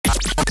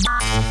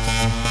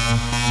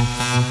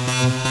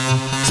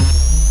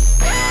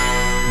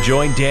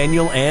Join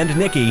Daniel and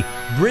Nikki,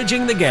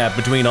 bridging the gap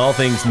between all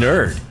things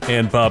nerd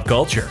and pop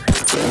culture.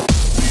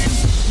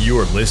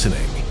 You're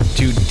listening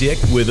to Dick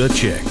with a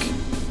Chick.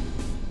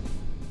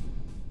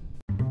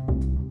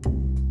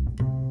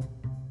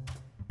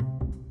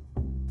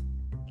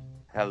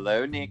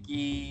 Hello,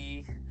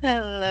 Nikki.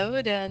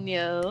 Hello,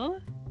 Daniel.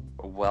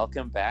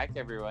 Welcome back,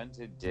 everyone,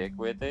 to Dick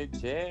with a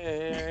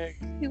Chick.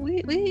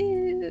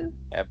 Woo-woo.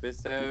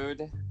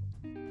 Episode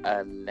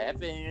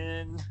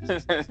 11.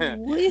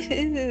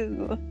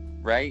 Woo.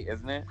 Right,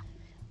 isn't it?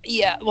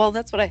 Yeah, well,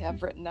 that's what I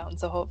have written down,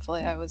 so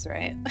hopefully I was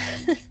right.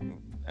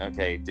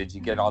 Okay, did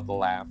you get all the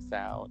laughs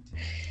out?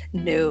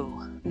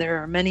 No, there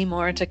are many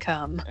more to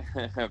come.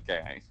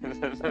 Okay.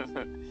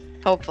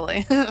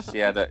 Hopefully. She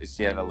had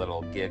a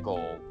little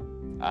giggle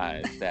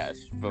sesh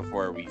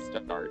before we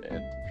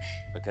started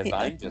because Yeah.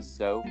 I'm just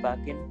so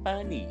fucking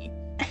funny.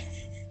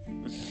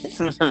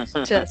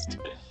 Just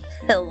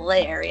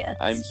hilarious.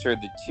 I'm sure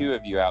the two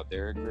of you out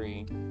there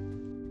agree.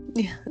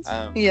 Yes.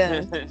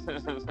 Yeah.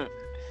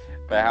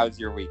 But how's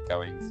your week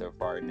going so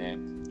far, Nick?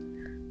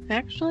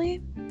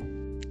 Actually,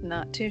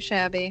 not too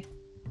shabby.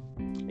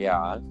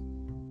 Yeah.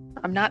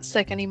 I'm not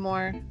sick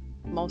anymore,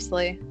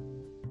 mostly.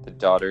 The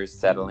daughter's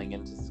settling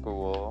into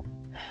school.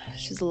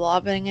 She's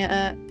loving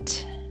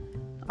it.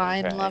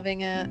 I'm Okay.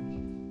 loving it.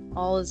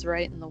 All is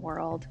right in the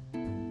world.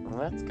 Well,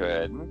 that's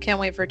good. Can't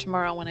wait for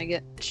tomorrow when I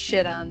get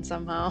shit on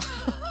somehow.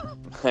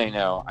 I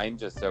know. I'm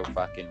just so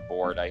fucking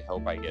bored. I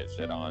hope I get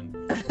shit on.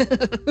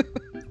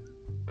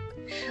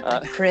 I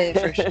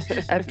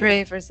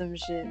pray for some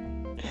shit.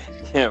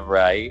 Yeah,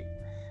 right?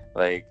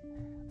 Okay,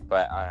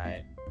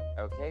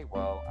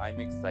 well, I'm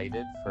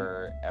excited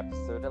for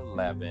episode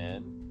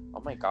 11.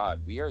 Oh my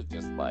god, we are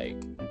just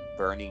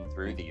burning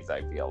through these,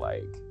 I feel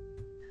like.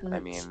 I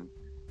mean,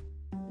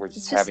 we're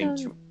just having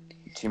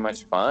too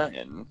much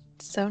fun.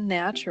 So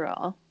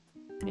natural.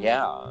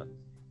 Yeah.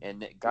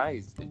 And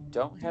guys,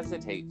 don't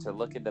hesitate to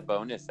look at the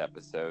bonus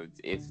episodes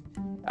if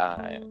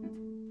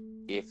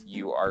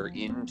you are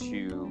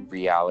into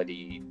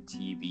reality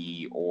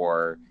TV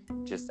or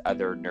just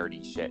other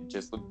nerdy shit.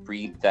 Just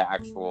read the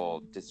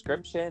actual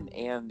description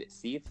and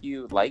see if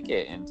you like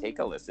it and take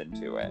a listen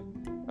to it.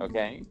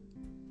 Okay?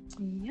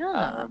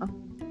 Yeah.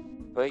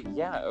 But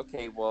yeah,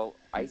 okay, well,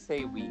 I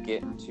say we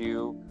get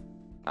into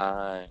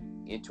our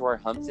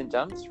humps and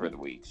dumps for the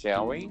week,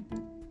 shall we?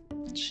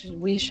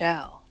 We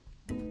shall.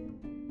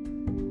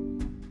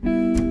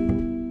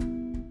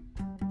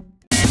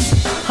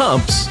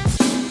 Humps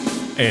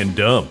and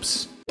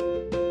dumps.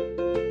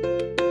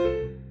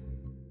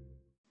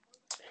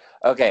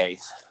 Okay,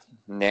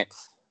 Nick,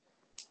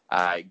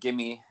 give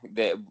me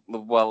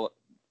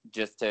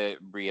just to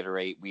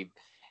reiterate,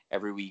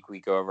 every week we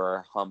go over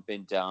our hump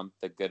and dump,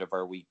 the good of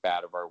our week,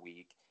 bad of our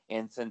week.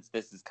 And since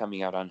this is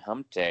coming out on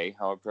Hump Day,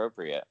 how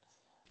appropriate.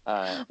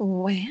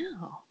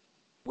 Wow.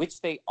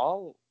 Which they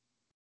all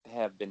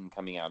have been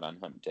coming out on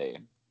Hump Day,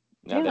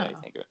 now that I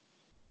think of it.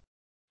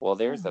 Well,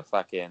 there's a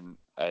fucking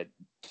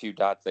 2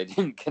 dots I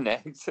didn't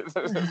connect.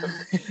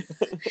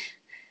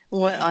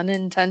 What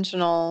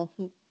unintentional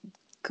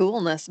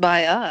coolness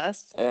by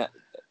us.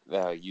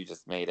 You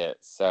just made it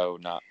so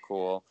not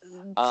cool.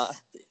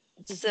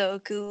 So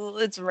cool.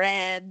 It's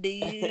rad,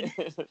 dude.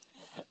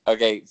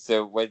 Okay,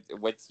 so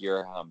what's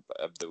your hump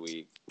of the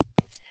week?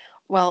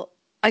 Well,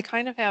 I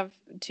kind of have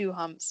 2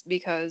 humps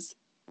because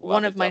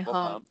one of my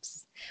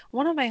humps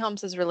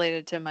is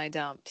related to my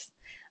dumps,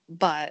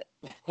 but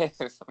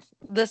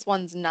this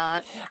one's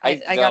not. I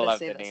gotta love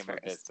say the this name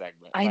first. of this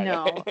segment. I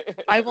know.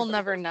 I will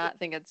never not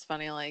think it's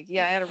funny. I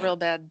had a real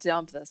bad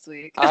dump this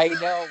week. I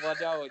know. Well,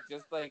 no,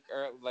 just hey,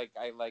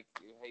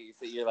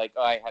 you're like,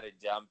 oh, I had a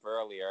dump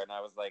earlier, and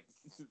I was like,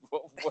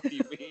 what do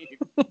you mean?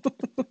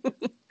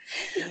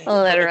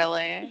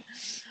 Literally.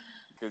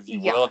 Because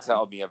you will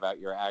tell me about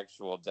your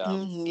actual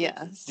dump.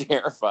 Yes. It's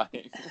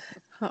terrifying.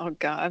 Oh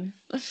God.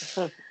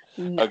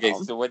 No. Okay,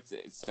 so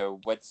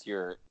what's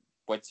your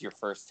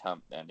first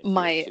hump then?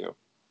 My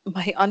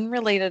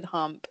unrelated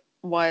hump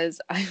was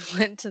I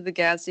went to the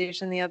gas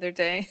station the other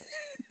day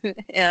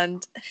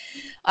and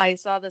I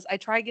saw this. I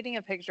tried getting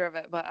a picture of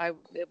it, but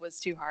it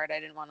was too hard. I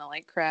didn't want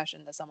to crash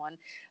into someone.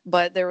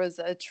 But there was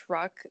a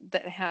truck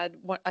that had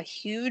a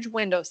huge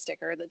window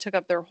sticker that took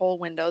up their whole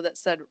window that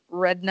said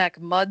 "Redneck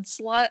Mud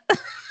Slut."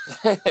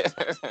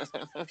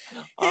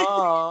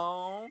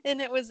 Oh. And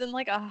it was in a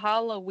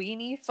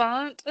Halloweeny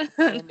font.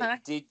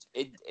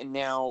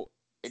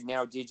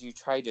 Now, did you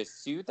try to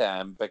sue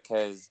them?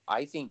 Because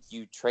I think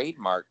you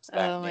trademarked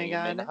that name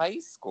in high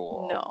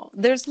school. No,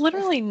 there's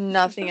literally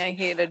nothing I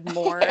hated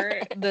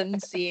more than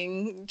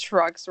seeing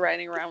trucks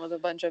riding around with a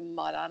bunch of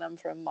mud on them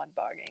from mud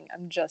bogging.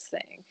 I'm just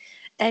saying.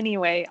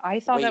 Anyway, I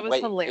thought that was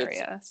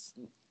hilarious.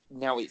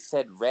 Now it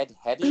said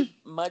red-headed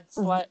mud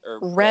slut or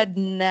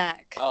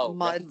redneck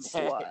mud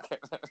redneck.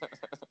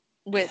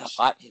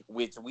 slut.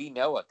 Which we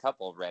know a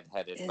couple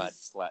red-headed mud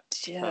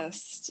sluts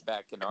just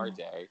back in our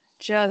day.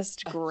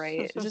 Just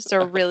great. Just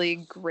a really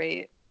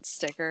great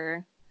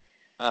sticker.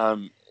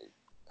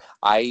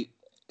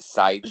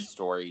 side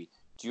story.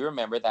 Do you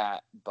remember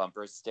that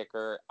bumper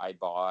sticker I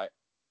bought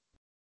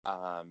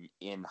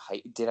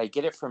did I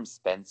get it from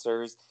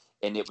Spencer's?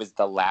 And it was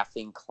the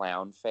laughing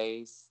clown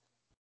face.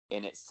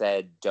 And it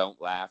said,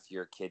 "Don't laugh,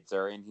 your kids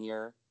are in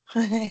here."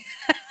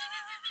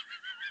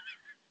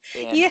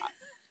 Yeah.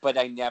 But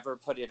I never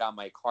put it on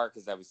my car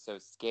because I was so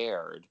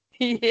scared.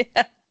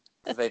 Yeah.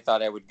 Because I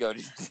thought I would go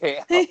to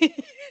jail.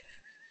 It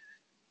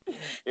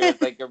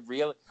was like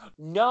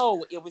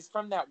No, it was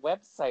from that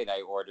website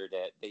I ordered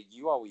it that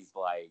you always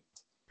liked.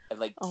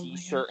 Like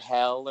T-shirt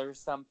hell or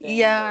something.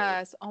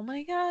 Yes. Oh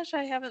my gosh,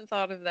 I haven't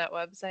thought of that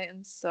website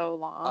in so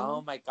long.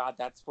 Oh my God,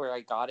 that's where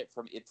I got it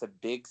from. It's a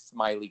big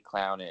smiley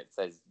clown. And it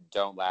says,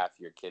 "Don't laugh,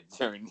 your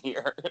kids are in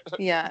here."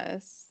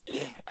 Yes.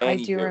 I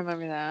do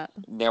remember that.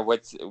 Now,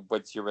 what's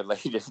your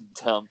related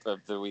dump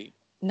of the week?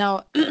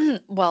 No,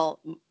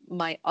 well,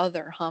 my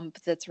other hump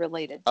that's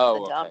related to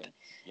the dump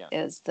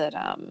is that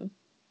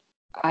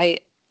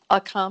I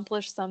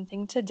accomplished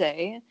something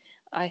today.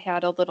 I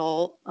had a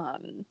little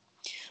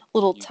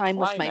time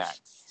with my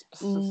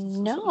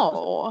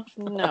no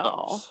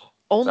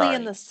only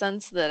in the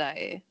sense that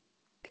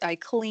I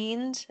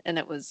cleaned and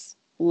it was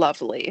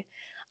lovely.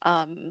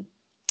 Hung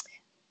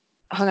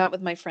out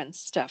with my friend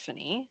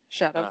Stephanie.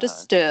 Shout out to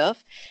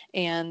Steph.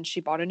 And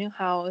she bought a new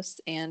house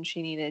and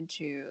she needed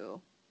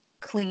to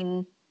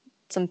clean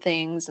some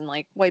things and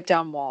like wipe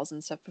down walls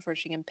and stuff before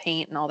she can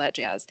paint and all that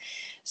jazz.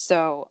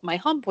 So my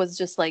hump was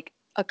just like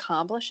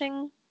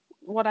accomplishing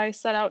what I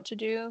set out to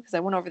do because I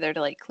went over there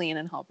to like clean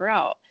and help her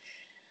out.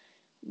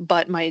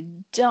 But my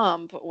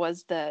dump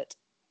was that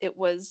it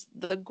was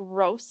the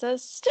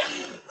grossest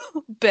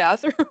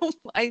bathroom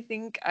I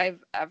think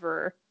I've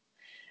ever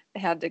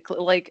had to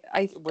wait,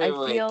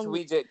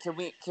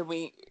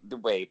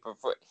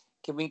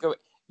 can we go?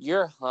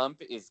 Your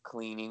hump is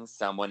cleaning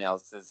someone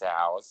else's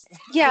house.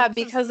 Yeah,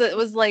 because it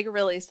was like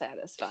really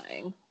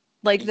satisfying.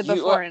 Like the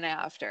before and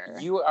after.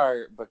 You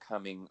are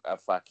becoming a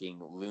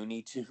fucking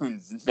Looney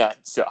Tunes nut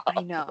job.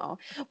 I know.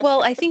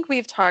 Well, I think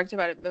we've talked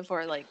about it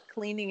before. Like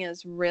cleaning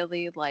is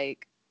really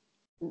like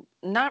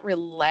not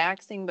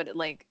relaxing, but it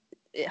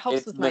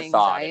helps with my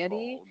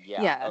anxiety.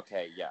 Yeah.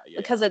 Okay. Yeah.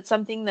 Because it's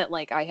something that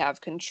like I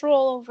have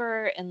control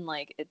over, and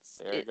like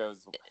there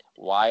goes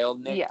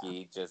wild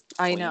Nikki just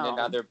cleaning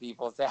other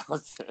people's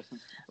houses.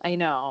 I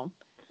know.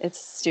 It's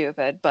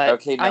stupid, but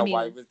okay. Now,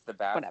 why was the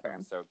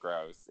bathroom so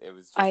gross? It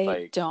was just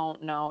I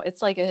don't know.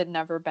 It's like it had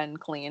never been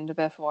cleaned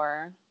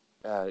before.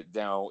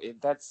 No,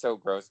 that's so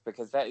gross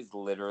because that is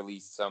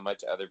literally so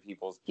much other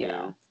people's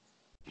poop.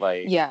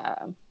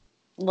 Yeah,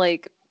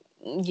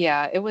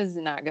 it was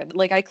not good.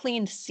 Like I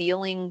cleaned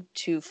ceiling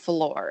to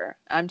floor.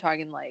 I'm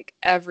talking like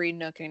every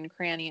nook and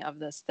cranny of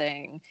this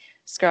thing,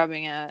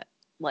 scrubbing it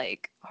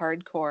like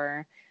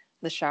hardcore.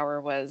 The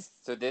shower was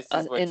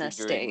in a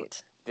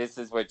state. This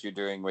is what you're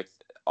doing with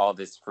all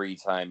this free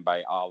time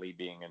by Ollie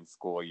being in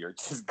school. You're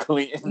just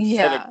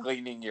instead of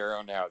cleaning your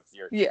own house,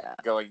 you're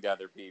going to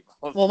other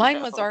people's. Well,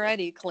 mine was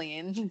already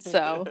clean,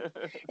 so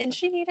and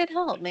she needed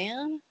help,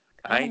 man.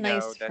 I'm a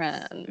nice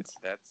friend.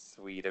 That's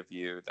sweet of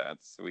you.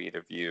 That's sweet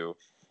of you.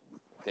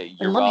 Okay,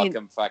 you're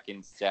welcome,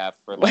 fucking Steph,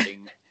 for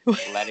letting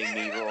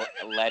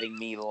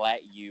me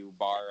let you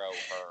borrow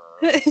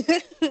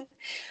her.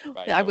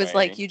 I was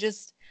like, you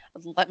just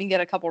let me get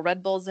a couple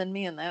Red Bulls in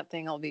me, and that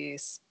thing will be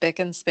spick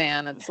and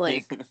span. It's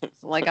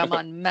like I'm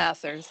on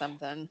meth or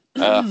something.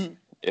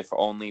 If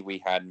only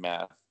we had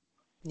meth.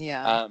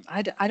 Yeah,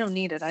 I don't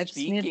need it. I just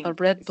need the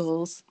Red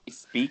Bulls.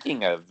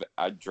 Speaking of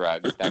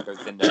drugs, that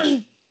goes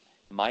into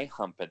my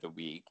hump of the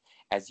week.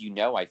 As you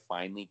know, I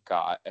finally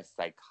got a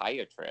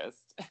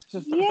psychiatrist.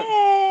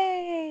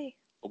 Yay!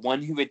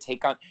 One who would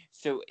take on.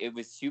 So it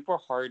was super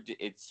hard.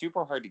 It's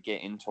super hard to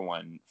get into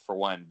one, for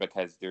one,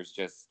 because there's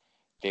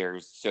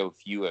so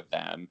few of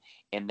them.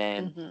 And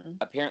then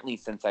apparently,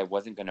 since I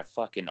wasn't going to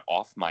fucking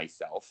off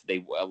myself,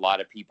 a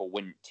lot of people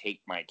wouldn't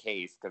take my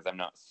case because I'm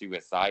not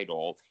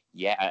suicidal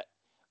yet.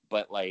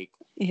 But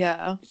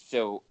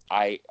so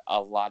a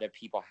lot of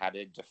people had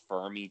to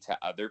defer me to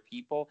other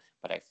people,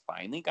 but I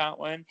finally got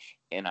one,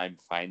 and I'm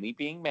finally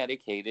being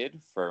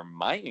medicated for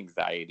my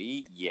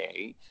anxiety.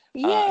 Yay!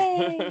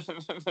 Yay!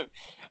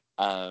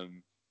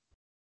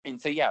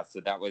 And so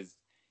that was.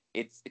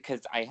 It's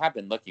because I have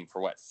been looking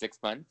for 6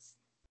 months.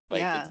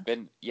 It's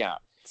been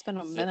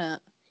a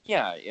minute.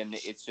 Yeah, and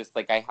it's just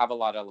like I have a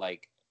lot of I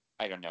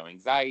don't know,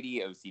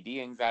 anxiety,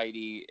 OCD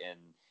anxiety, and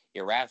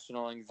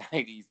irrational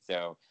anxiety.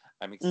 So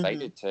I'm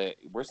excited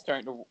we're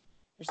starting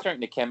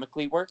to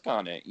chemically work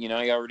on it. You know,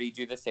 I already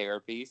do the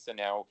therapy, so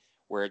now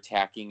we're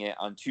attacking it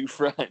on two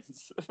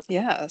fronts.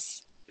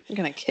 Yes. You're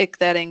going to kick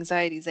that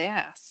anxiety's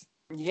ass.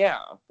 Yeah.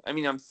 I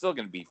mean, I'm still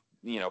going to be,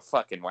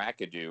 fucking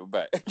wackadoo,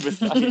 but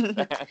besides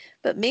that.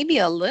 But maybe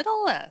a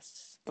little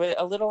less. But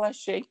a little less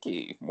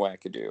shaky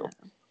wackadoo.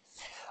 Yeah.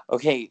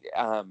 Okay,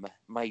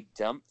 my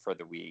dump for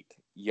the week,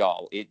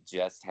 y'all, it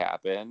just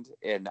happened,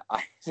 and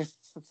I'm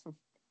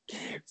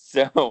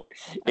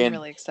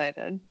really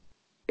excited.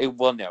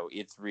 No,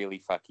 it's really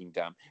fucking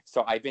dumb.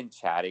 So I've been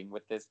chatting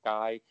with this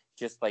guy,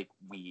 just like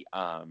we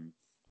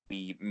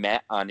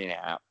met on an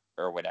app,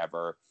 or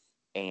whatever.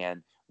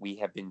 And we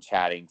have been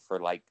chatting for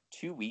like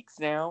 2 weeks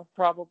now,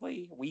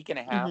 probably a week and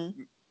a half.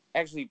 Mm-hmm.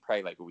 Actually,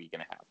 probably like a week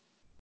and a half.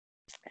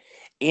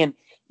 And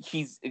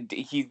he's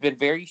been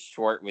very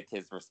short with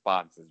his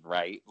responses,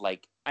 right?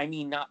 Like, I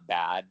mean, not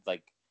bad,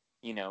 like,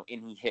 you know,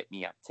 and he hit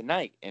me up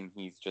tonight and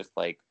he's just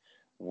like,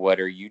 what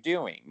are you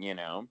doing, you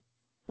know?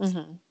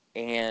 Mm-hmm.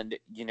 And,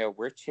 you know,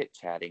 we're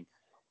chit-chatting.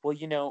 Well,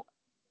 you know,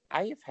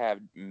 I have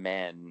had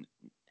men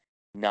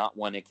not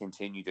want to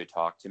continue to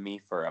talk to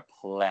me for a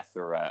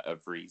plethora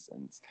of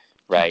reasons,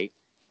 right?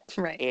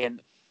 Right.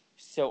 And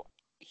so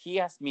he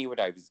asked me what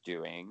I was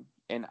doing,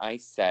 and I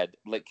said,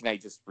 like, can I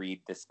just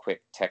read this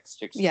quick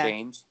text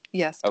exchange?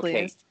 Yes, Okay.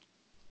 please.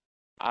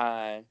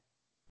 And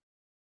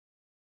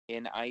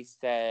I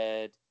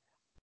said,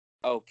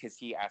 oh, because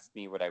he asked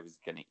me what I was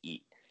going to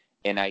eat.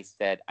 And I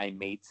said, I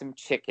made some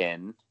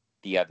chicken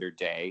the other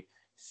day,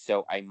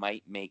 so I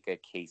might make a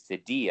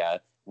quesadilla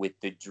with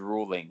the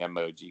drooling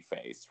emoji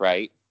face,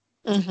 right?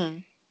 Mm-hmm.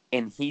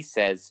 And he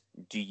says,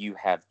 do you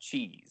have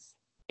cheese?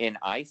 And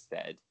I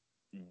said,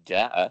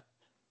 duh.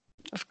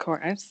 Of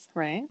course,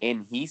 right?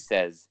 And he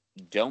says,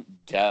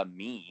 don't duh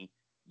me.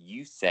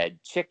 You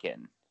said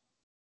chicken.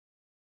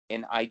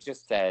 And I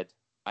just said,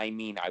 I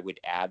mean, I would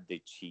add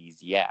the cheese,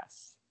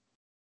 yes.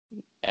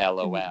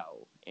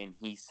 LOL. And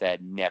he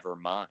said, never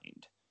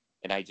mind.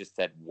 And I just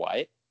said,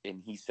 what?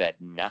 And he said,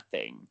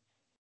 nothing.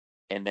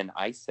 And then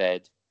I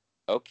said,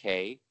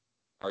 okay,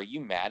 are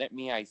you mad at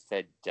me? I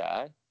said,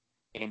 duh.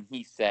 And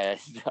he said,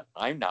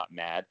 I'm not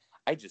mad.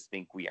 I just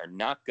think we are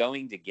not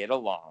going to get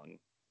along.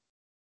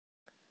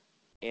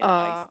 And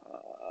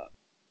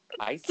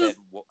I said,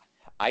 well,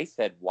 I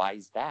said,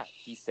 why's that?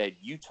 He said,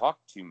 you talk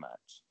too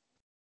much.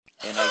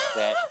 And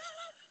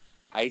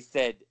I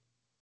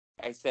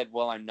said,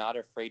 well, I'm not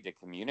afraid to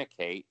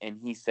communicate. And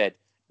he said,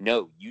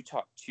 no, you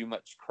talk too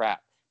much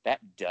crap. That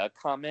duh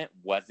comment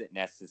wasn't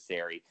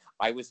necessary.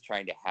 I was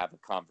trying to have a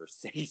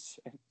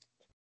conversation.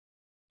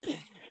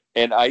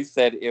 And I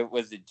said, it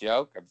was a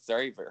joke. I'm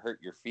sorry if it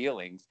hurt your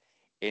feelings.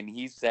 And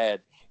he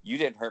said, you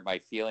didn't hurt my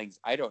feelings.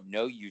 I don't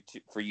know you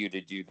for you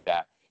to do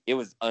that. It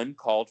was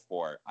uncalled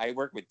for. I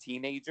work with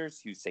teenagers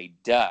who say,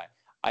 duh.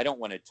 I don't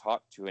want to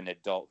talk to an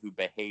adult who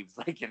behaves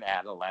like an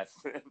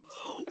adolescent.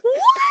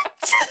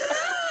 What?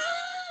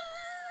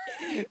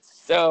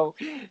 So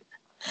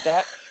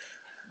that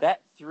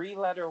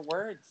 3-letter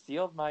word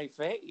sealed my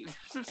fate.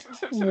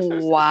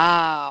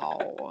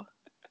 Wow.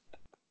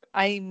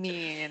 I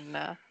mean,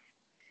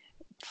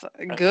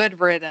 good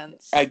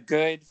riddance. A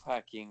good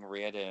fucking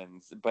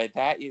riddance. But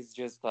that is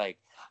just like,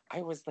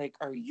 I was like,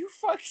 are you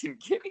fucking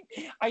kidding?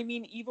 I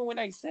mean, even when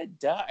I said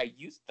duh, I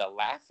used the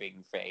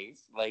laughing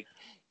face. Like,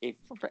 if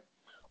what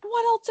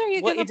else are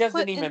you gonna it doesn't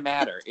put even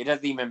matter. It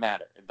doesn't even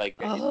matter.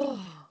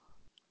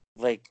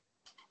 Like,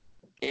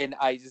 and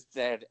I just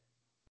said,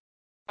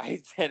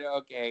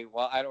 okay,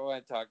 well, I don't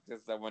want to talk to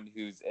someone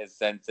who's as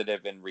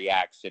sensitive and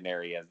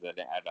reactionary as an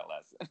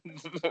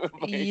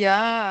adolescent. Like,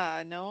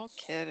 yeah, no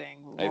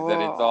kidding. I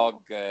said, it's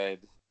all good.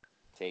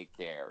 Take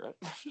care.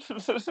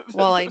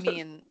 Well, I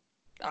mean,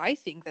 I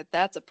think that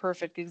that's a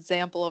perfect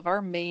example of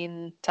our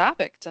main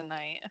topic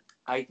tonight.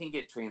 I think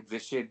it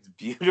transitions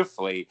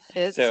beautifully.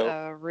 It's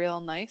a real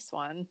nice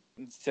one.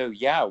 So,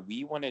 yeah,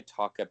 we want to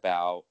talk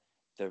about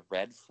the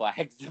red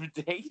flags of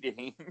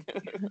dating.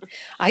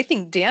 I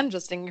think Dan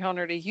just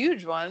encountered a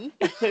huge one.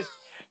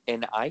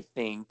 And I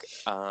think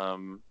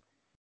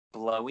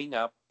blowing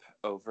up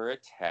over a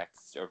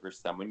text over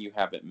someone you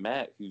haven't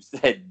met who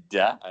said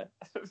duh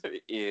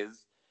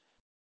is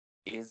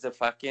a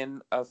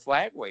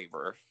flag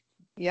waver.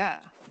 Yeah.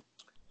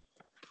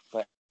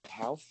 But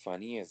how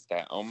funny is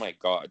that? Oh my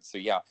god. So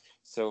yeah.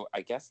 So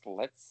I guess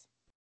let's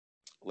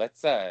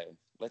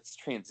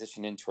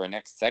transition into our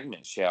next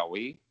segment, shall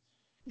we?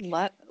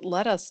 Let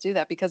us do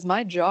that because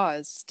my jaw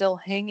is still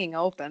hanging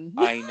open.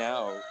 I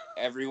know.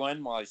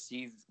 Everyone, while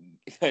she's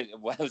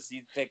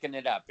picking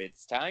it up,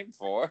 it's time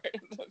for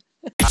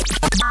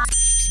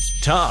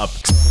Top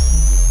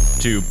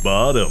to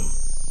Bottom.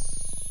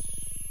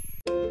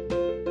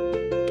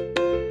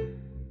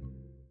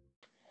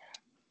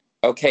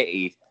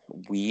 Okay,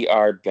 we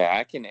are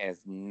back, and as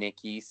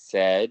Nikki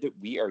said,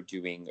 we are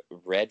doing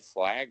red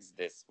flags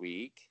this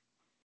week.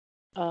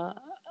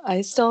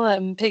 I still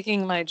am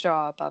picking my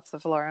jaw up off the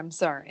floor. I'm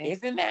sorry.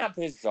 Isn't that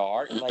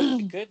bizarre?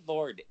 Like, good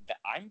Lord,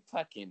 I'm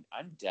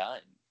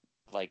done.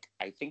 Like,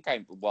 I think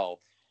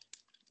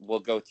we'll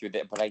go through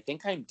that, but I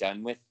think I'm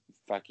done with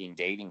fucking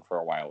dating for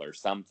a while or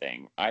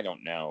something. I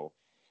don't know.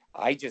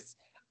 I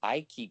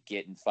keep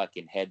getting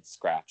fucking head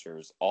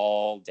scratchers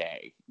all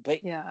day.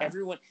 But yeah.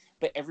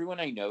 everyone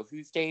I know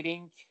who's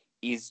dating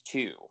is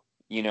too.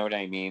 You know what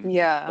I mean?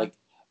 Yeah. Like,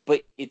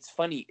 but it's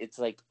funny. It's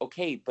like,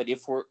 okay, but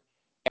if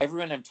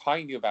everyone I'm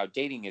talking to about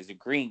dating is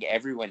agreeing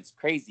everyone's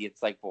crazy,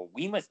 it's like, well,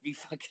 we must be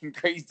fucking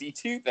crazy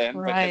too then,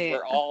 right. because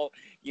we're all,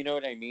 you know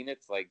what I mean?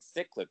 It's like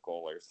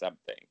cyclical or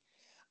something.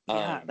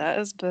 Yeah, that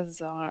is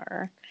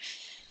bizarre.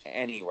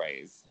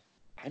 Anyways,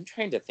 I'm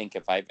trying to think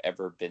if I've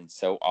ever been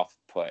so off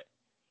put.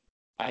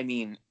 I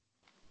mean,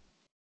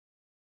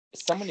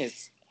 someone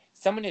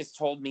someone has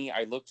told me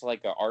I looked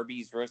like a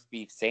Arby's roast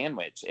beef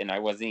sandwich, and I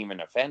wasn't even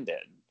offended.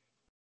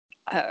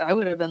 I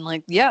would have been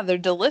like, yeah, they're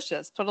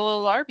delicious. Put a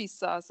little Arby's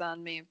sauce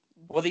on me.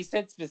 Well, they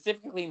said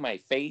specifically my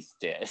face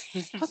did.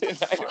 What the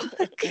fuck?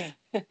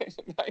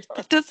 I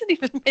That doesn't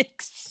even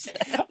make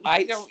sense.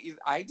 I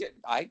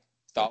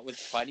thought it was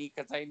funny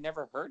because I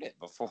never heard it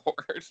before.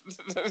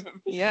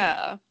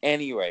 Yeah.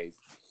 Anyways,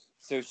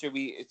 so should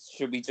we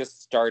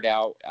just start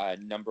out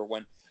number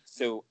one?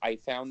 So I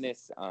found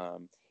this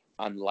on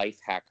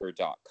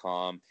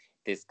lifehacker.com.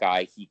 This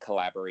guy, he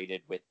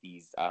collaborated with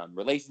these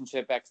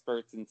relationship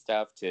experts and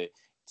stuff to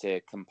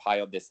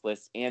compile this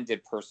list, and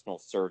did personal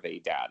survey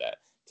data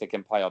to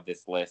compile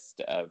this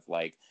list of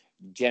like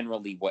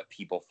generally what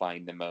people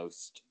find the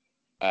most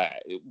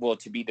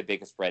to be the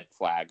biggest red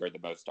flag or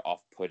the most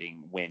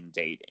off-putting when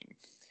dating.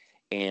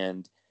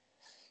 And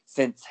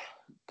since,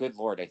 good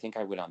Lord, I think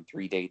I went on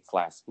 3 dates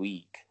last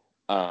week.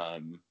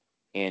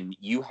 And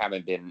you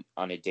haven't been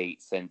on a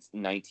date since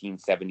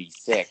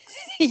 1976.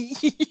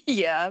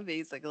 Yeah,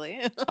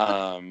 basically.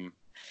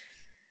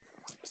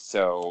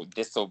 So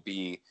this will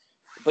be,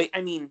 but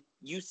I mean,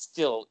 you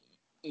still,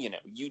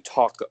 you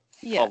talk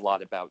a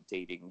lot about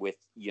dating with,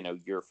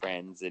 your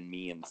friends and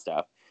me and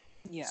stuff.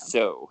 Yeah.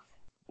 So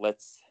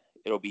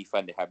it'll be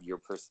fun to have your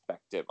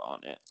perspective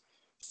on it.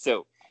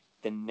 So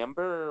the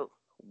number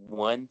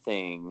one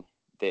thing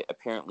that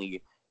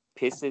apparently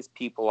pisses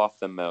people off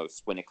the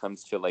most when it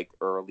comes to like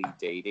early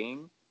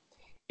dating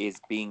is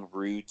being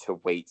rude to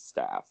wait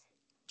staff.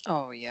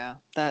 Oh yeah,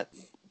 that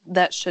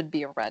should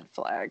be a red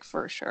flag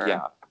for sure.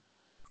 Yeah.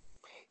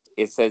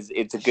 It says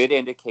it's a good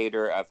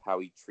indicator of how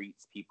he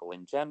treats people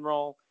in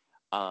general.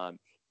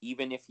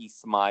 Even if he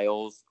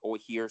smiles or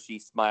he or she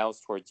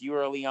smiles towards you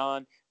early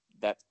on,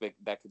 that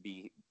could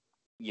be,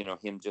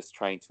 him just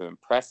trying to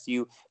impress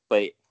you.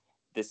 But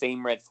the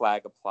same red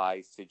flag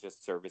applies to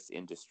just service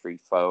industry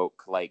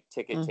folk like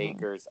ticket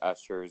takers,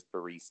 ushers,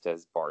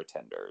 baristas,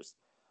 bartenders.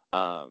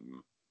 But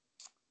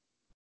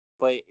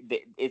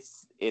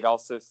it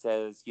also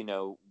says,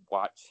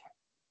 watch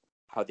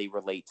how they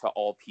relate to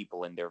all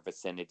people in their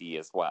vicinity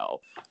as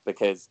well.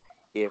 Because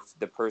if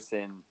the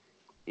person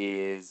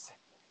is,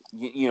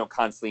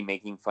 constantly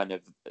making fun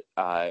of,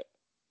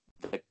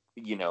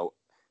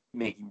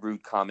 making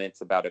rude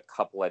comments about a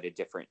couple at a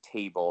different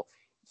table,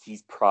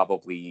 he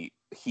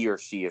or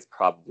she is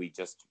probably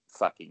just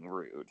fucking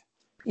rude.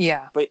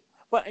 Yeah. But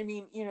I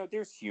mean,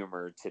 there's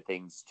humor to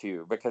things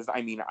too, because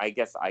I mean, I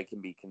guess I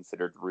can be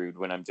considered rude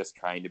when I'm just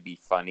trying to be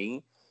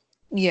funny.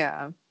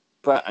 Yeah.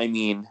 But I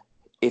mean,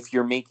 if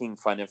you're making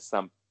fun of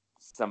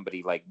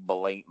somebody like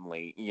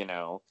blatantly,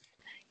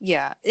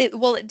 Yeah.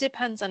 It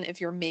depends on if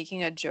you're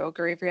making a joke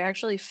or if you're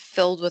actually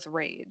filled with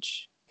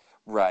rage.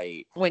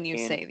 Right. When you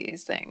say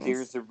these things.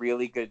 There's a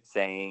really good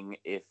saying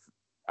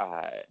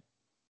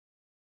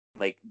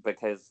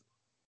because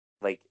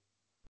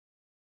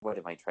what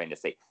am I trying to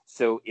say?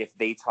 So if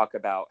they talk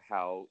about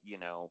how,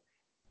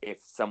 if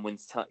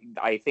someone's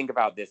I think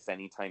about this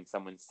anytime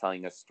someone's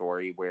telling a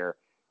story where,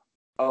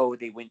 oh,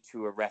 they went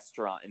to a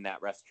restaurant and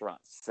that restaurant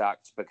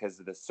sucked because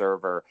of the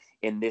server.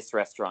 In this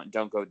restaurant,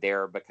 don't go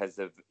there because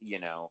of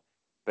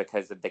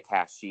the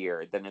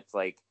cashier. Then it's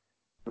like,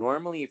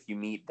 normally if you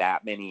meet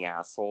that many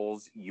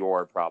assholes,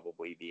 you're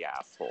probably the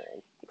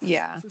asshole.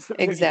 Yeah,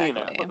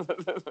 exactly.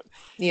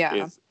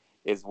 Yeah.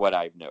 Is what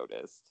I've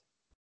noticed.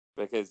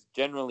 Because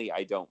generally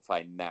I don't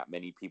find that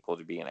many people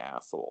to be an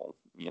asshole,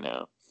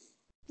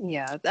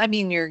 Yeah, I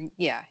mean, you're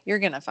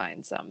going to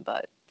find some,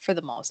 but for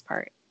the most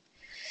part.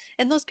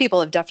 And those people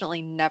have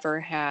definitely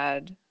never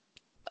had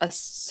a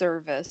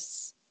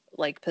service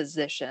like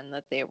position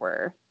that they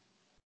were,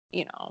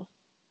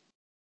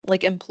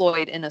 like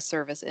employed in a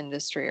service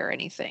industry or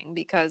anything.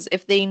 Because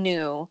if they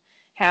knew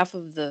half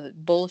of the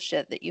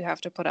bullshit that you have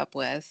to put up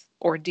with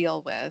or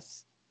deal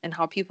with and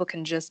how people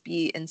can just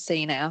be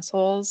insane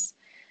assholes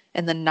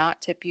and then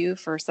not tip you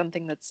for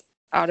something that's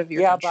out of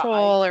your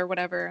control or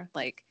whatever,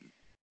 like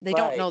they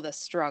don't know the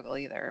struggle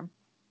either.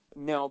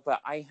 No,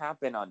 but I have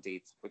been on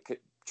dates because,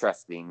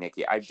 trust me,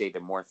 Nikki, I've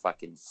dated more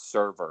fucking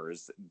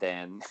servers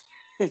than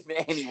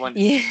anyone.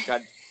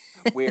 Yeah.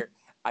 Where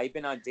I've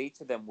been on dates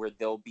with them where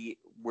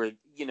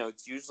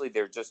it's usually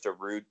they're just a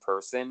rude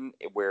person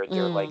where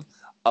they're like,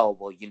 oh,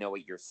 well,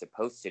 what you're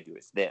supposed to do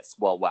is this.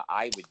 Well, what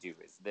I would do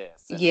is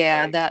this. And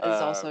yeah, like, that is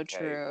also okay,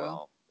 true.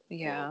 Well,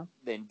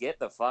 then get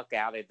the fuck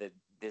out of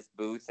this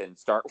booth and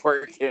start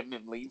working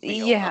and leave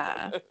me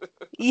alone.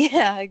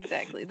 Yeah,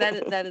 exactly.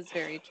 That is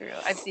very true.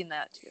 I've seen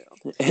that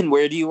too. And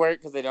where do you work?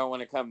 Because they don't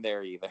want to come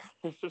there either.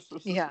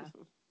 Yeah,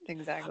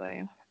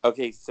 exactly.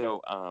 Okay,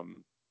 so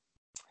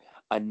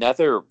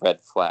another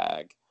red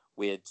flag,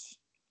 which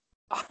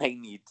I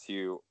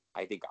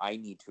think I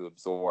need to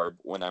absorb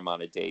when I'm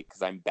on a date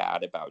because I'm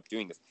bad about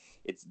doing this.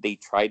 It's they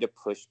try to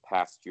push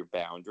past your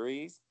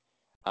boundaries.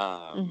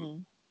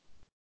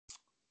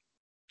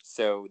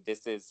 So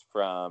this is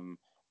from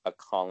a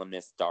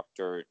columnist,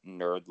 Dr.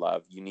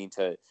 Nerdlove. You need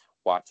to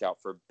watch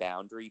out for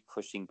boundary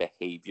pushing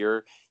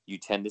behavior. You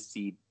tend to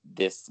see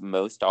this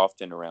most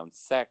often around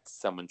sex,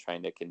 someone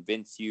trying to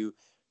convince you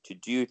to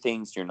do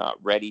things you're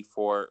not ready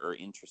for or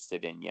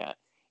interested in yet.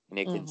 And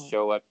it can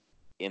show up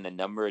in a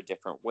number of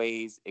different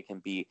ways. It can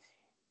be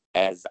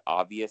as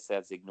obvious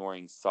as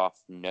ignoring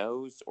soft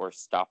no's or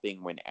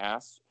stopping when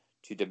asked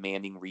to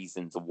demanding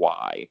reasons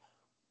why.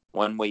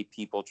 One way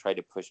people try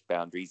to push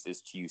boundaries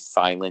is to use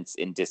silence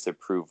and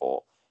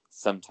disapproval,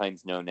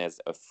 sometimes known as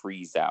a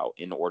freeze out,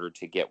 in order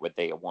to get what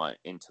they want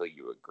until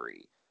you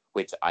agree,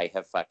 which I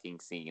have fucking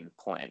seen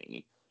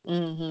plenty.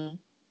 Mm-hmm.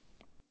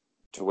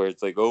 To where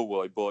it's like, oh,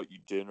 well, I bought you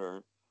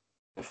dinner.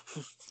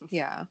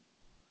 Yeah.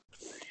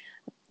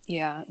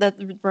 Yeah. That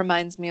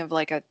reminds me of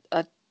like a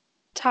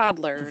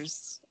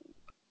toddler's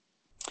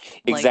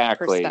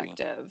Exactly.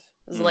 perspective.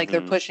 It's like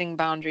they're pushing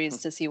boundaries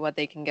to see what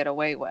they can get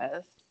away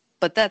with.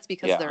 But that's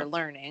because they're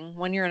learning.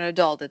 When you're an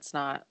adult, it's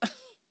not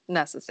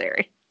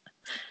necessary.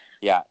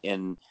 Yeah,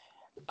 and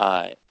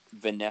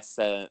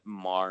Vanessa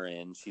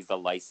Marin, she's a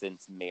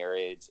licensed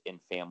marriage and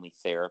family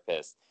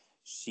therapist.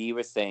 She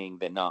was saying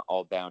that not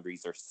all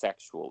boundaries are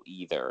sexual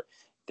either.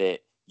 That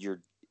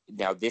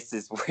now this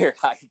is where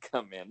I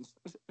come in.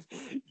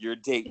 Your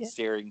date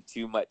sharing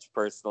too much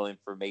personal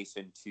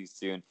information too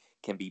soon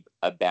can be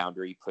a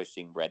boundary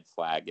pushing red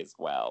flag as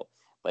well.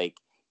 Like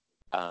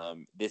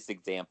this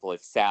example,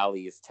 if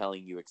Sally is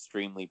telling you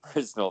extremely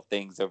personal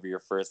things over your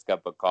first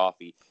cup of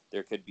coffee,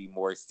 there could be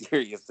more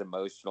serious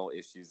emotional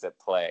issues at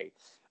play.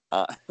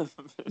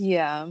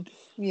 Yeah.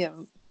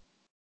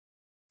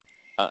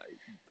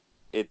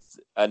 It's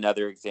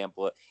another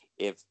example.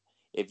 If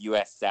you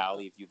ask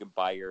Sally if you can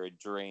buy her a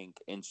drink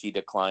and she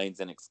declines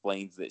and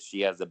explains that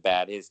she has a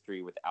bad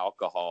history with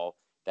alcohol,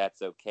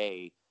 that's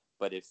okay.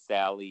 But if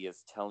Sally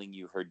is telling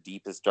you her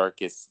deepest,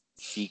 darkest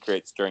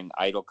secrets during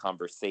idle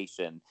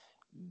conversation,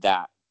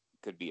 that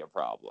could be a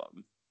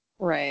problem.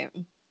 Right.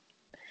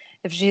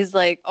 If she's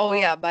like, oh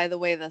yeah, by the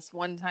way, this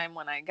one time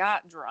when I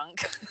got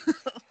drunk.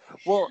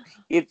 Well,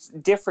 it's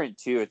different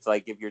too. It's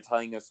like if you're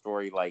telling a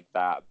story like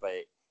that,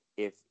 but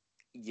if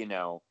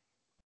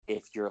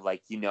you're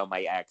like,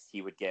 my ex,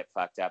 he would get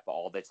fucked up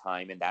all the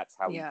time and that's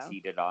how he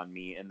cheated on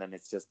me. And then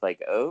it's just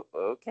like, oh,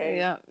 okay.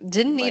 Yeah.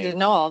 Didn't need to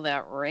know all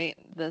that right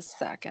this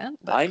second,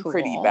 but I'm cool.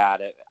 pretty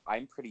bad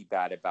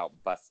about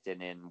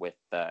busting in with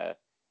the,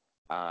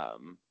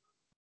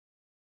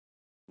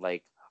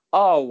 like,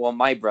 oh, well,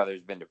 my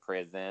brother's been to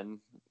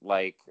prison.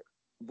 Like,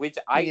 but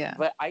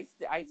I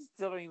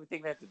still don't even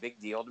think that's a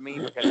big deal to me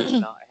because it's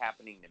not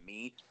happening to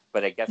me,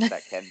 but I guess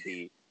that can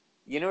be.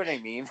 You know what I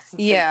mean?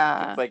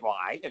 Yeah. It's like, well,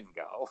 I didn't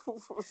go.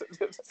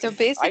 So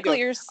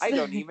basically, I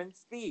don't even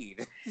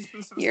speed.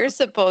 You're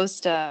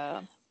supposed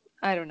to,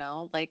 I don't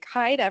know, like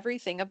hide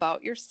everything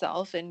about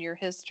yourself and your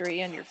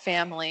history and your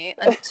family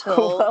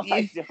until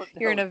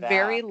you're in a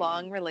very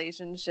long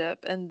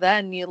relationship, and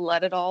then you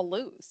let it all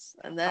loose.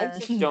 And then I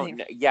just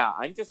don't. Yeah,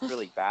 I'm just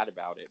really bad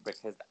about it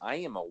because I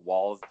am a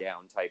walls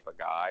down type of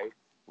guy.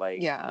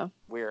 Like,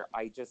 where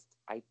I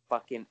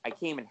can't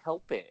even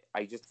help it.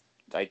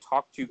 I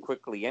talk too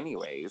quickly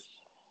anyways,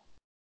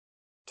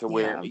 to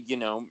where,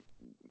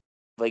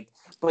 like,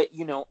 but,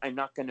 I'm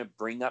not going to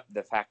bring up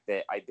the fact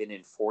that I've been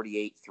in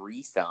 48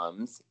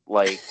 threesomes,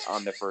 like,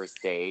 on the first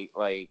date.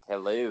 Like,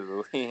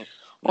 hello.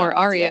 Or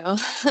are you?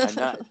 I'm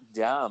not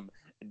dumb.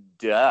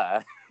 Duh.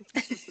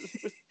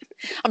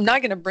 I'm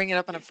not going to bring it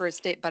up on a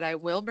first date, but I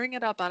will bring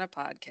it up on a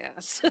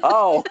podcast.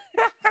 Oh.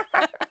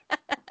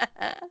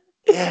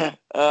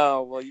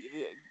 Oh, well,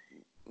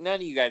 none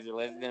of you guys are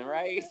listening,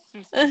 right?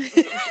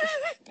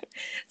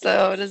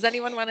 So, does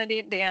anyone want to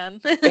date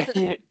Dan?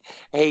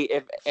 Hey,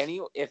 if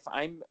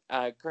I'm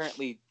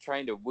currently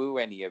trying to woo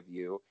any of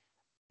you,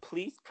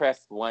 please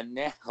press 1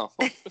 now,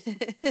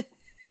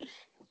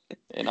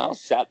 and I'll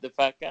shut the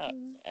fuck up.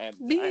 And I'm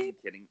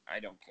kidding. I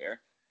don't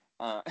care.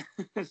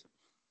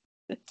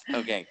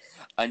 Okay,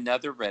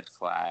 another red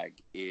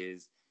flag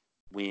is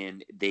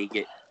when they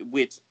get,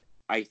 which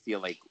I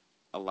feel like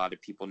a lot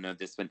of people know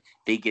this one,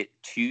 they get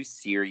too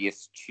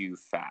serious too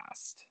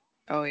fast.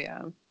 Oh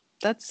yeah,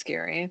 that's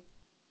scary.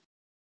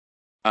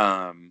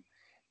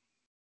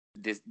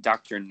 This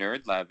Dr.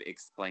 Nerdlove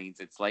explains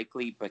it's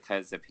likely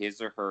because of his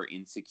or her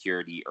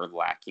insecurity or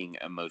lacking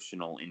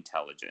emotional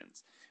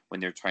intelligence when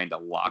they're trying to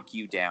lock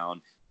you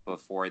down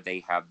before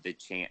you have the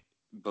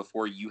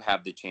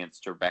chance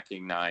to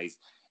recognize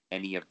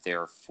any of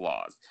their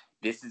flaws.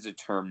 This is a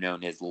term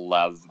known as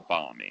love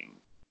bombing.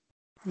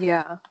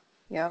 Yeah.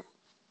 Yep.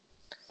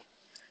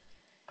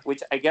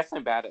 Which I guess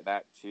I'm bad at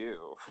that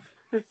too.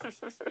 I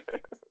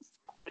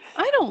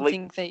don't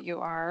think that you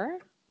are.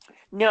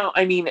 No,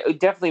 I mean,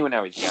 definitely when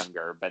I was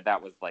younger, but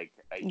that was like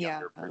a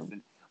younger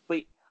person.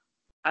 But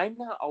I'm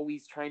not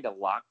always trying to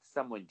lock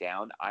someone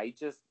down. I'm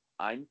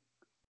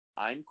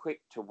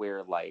quick to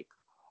where, like,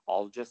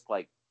 I'll just,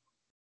 like,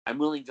 I'm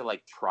willing to,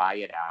 like, try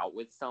it out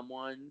with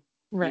someone.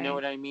 Right. You know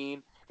what I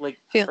mean? Like,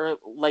 or,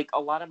 like, a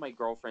lot of my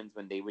girlfriends,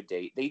 when they would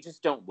date, they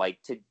just don't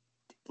like to,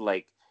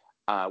 like,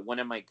 one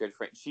of my good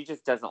friends, she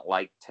just doesn't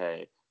like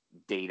to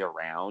date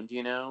around,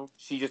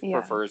 She just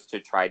prefers to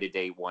try to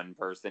date one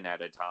person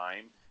at a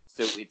time.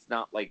 So it's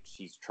not like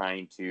she's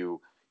trying to,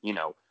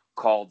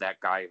 call that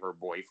guy her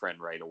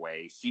boyfriend right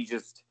away. She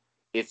just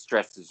it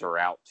stresses her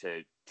out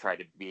to trying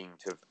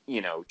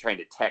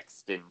to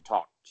text and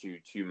talk to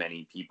too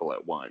many people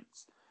at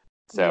once.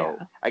 So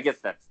Yeah. I guess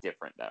that's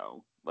different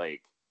though.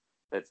 Like,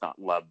 that's not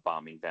love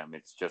bombing them.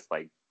 It's just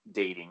like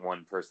dating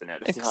one person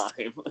at a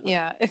time.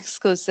 Yeah,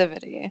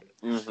 exclusivity,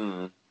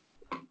 Mm-hmm.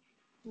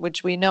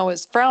 which we know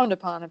is frowned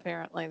upon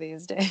apparently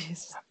these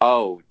days.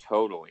 Oh,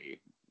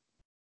 totally.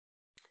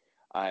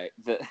 I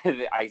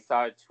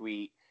saw a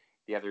tweet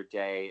the other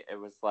day. It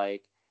was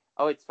like,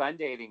 "Oh, it's fun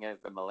dating as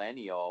a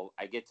millennial.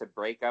 I get to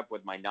break up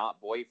with my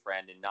not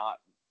boyfriend and not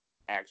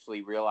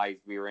actually realize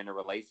we were in a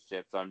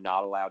relationship, so I'm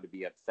not allowed to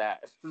be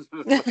upset."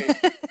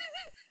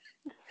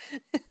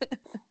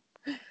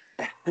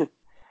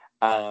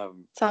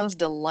 Sounds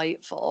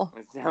delightful.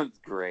 It sounds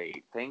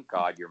great. Thank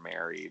God you're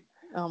married.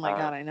 Oh my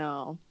God, I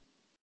know.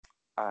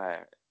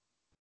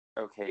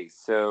 Okay,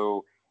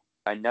 so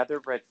another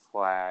red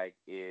flag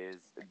is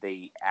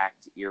they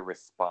act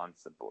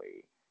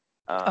irresponsibly.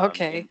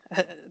 Okay.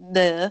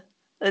 Duh.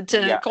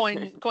 To Yeah.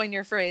 coin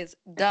your phrase,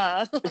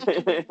 duh.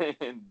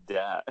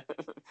 Duh.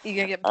 You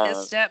gonna get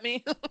pissed at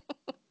me?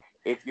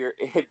 If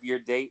your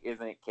date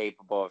isn't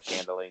capable of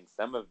handling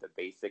some of the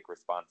basic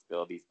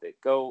responsibilities that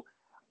go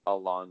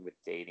along with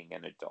dating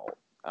an adult,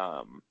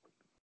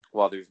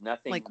 while there's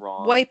nothing Like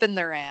wrong wiping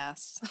their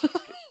ass.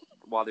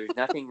 while there's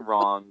nothing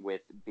wrong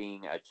with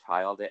being a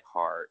child at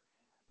heart,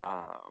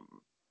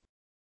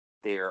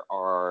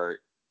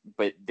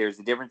 there's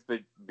a difference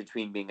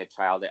between being a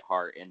child at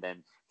heart and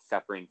then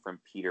suffering from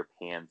Peter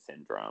Pan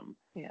syndrome.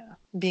 Yeah,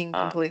 being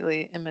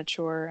completely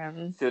immature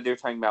and. So they're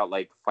talking about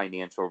like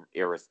financial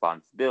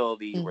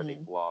irresponsibility, where they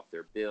Mhm. blow off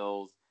their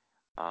bills.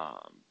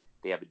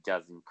 They have a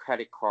dozen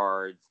credit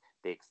cards.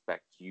 They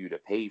expect you to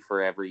pay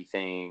for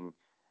everything.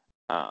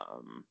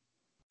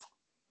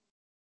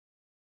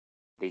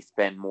 They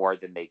spend more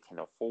than they can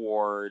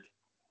afford.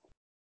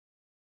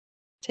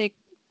 Take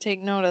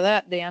note of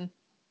that, Dan.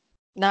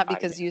 Not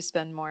because you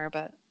spend more,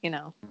 but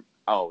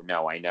Oh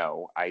no, I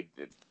know.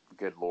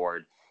 Good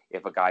Lord,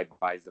 if a guy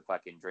buys a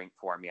fucking drink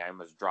for me, I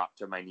almost drop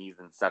to my knees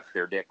and suck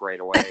their dick right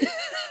away.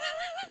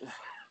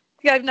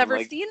 I've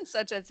never seen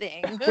such a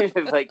thing.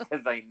 Like,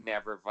 because I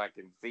never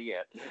fucking see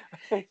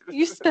it.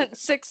 You spent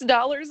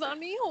 $6 on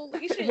me?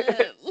 Holy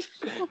shit.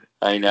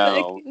 I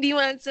know. Like, do you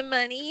want some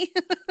money?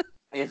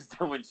 If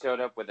someone showed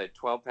up with a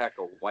 12-pack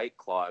of White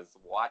Claws,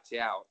 watch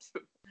out.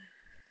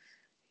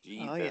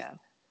 Jesus. Oh, yeah.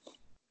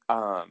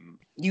 Um,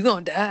 You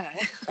gonna die.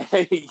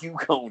 You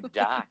gonna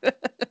die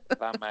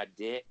by my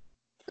dick.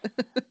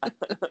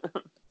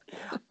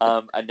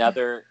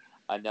 Another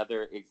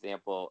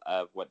example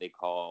of what they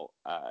call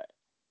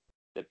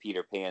the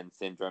Peter Pan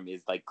syndrome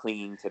is like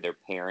clinging to their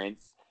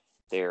parents.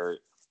 They're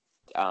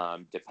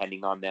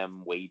depending on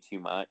them way too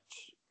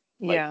much.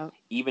 Like, Yeah.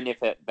 even if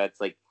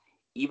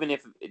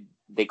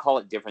they call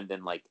it different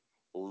than like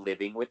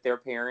living with their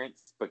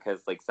parents,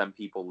 because like some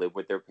people live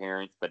with their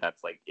parents, but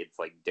that's like it's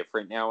like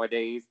different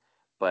nowadays.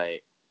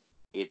 But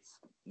it's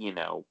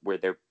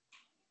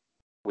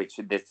which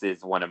this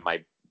is one of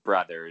my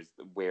brothers,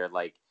 where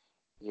like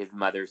his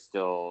mother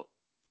still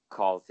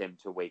calls him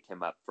to wake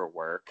him up for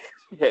work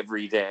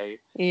every day.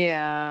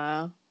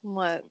 Yeah.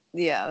 What?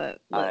 Yeah.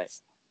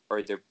 That's.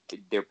 Or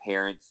their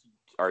parents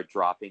are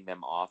dropping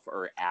them off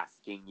or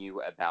asking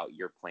you about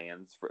your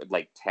plans for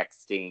like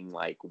texting,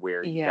 like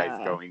where you guys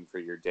going for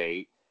your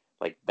date.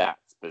 Like,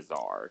 that's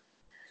bizarre.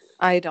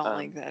 I don't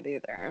like that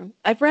either.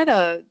 I've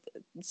read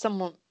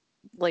someone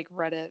like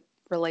Reddit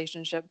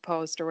relationship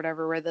post or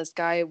whatever where this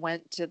guy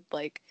went to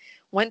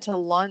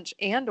lunch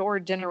and or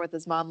dinner with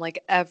his mom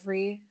like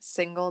every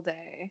single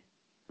day.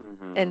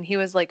 Mm-hmm. And he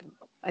was like,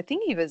 I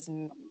think he was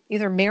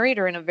either married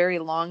or in a very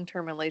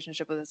long-term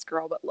relationship with this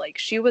girl, but like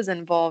she was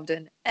involved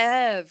in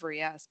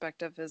every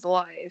aspect of his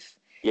life.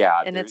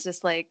 Yeah. And it's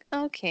just like,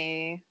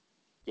 okay.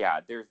 Yeah,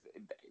 there's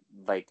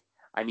like,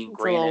 I mean,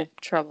 It's granted, a little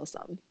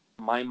troublesome.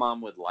 My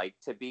mom would like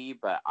to be,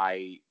 but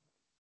I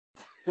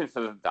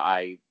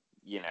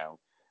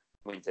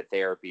went to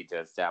therapy to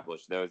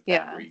establish those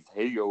boundaries.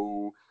 Yeah. Hey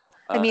yo.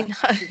 I mean,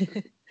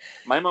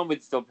 my mom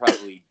would still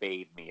probably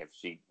bathe me if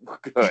she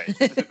could,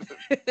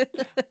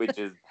 which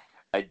is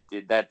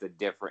that's a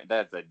different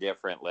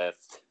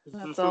list.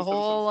 That's a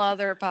whole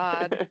other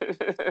pod.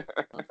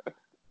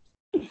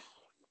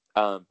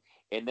 And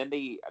then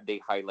they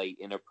highlight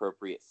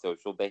inappropriate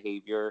social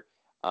behavior,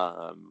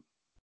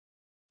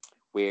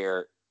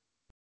 where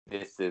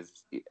this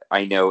is,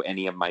 I know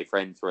any of my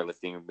friends who are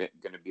listening are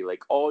going to be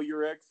like, oh,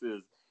 your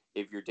exes.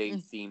 If your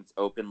date seems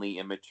openly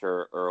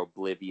immature or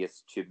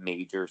oblivious to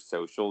major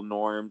social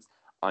norms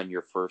on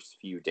your first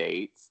few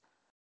dates.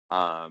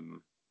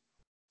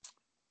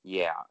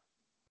 Yeah.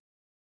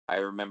 I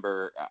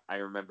remember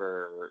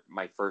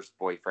my first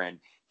boyfriend,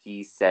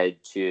 he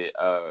said to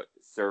a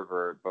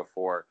server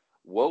before,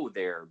 whoa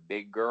there,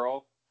 big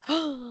girl.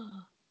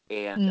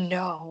 And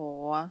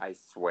no. I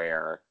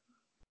swear.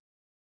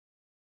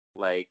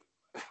 Like,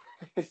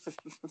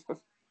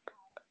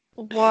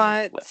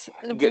 what?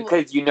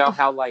 Because you know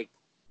how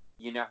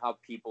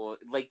people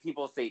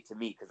say it to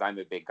me because I'm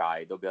a big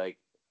guy. They'll be like,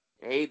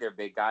 "Hey there,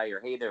 big guy," or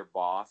 "Hey there,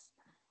 boss."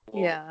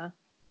 Well, yeah.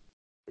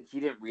 he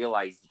didn't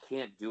realize you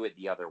can't do it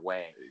the other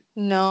way.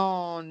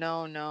 No,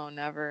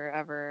 never,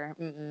 ever.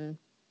 Mm-mm.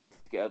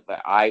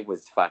 I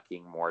was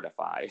fucking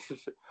mortified.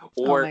 Oh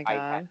Or my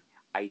God.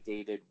 I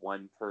dated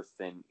one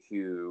person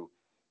who,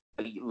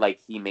 like,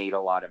 he made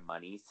a lot of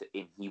money,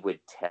 and he would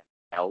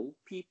tell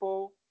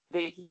people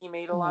that he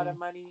made a lot of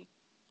money.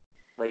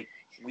 Like,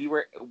 we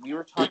were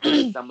talking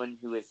to someone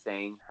who was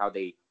saying how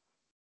they,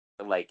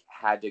 like,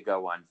 had to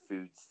go on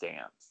food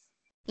stamps,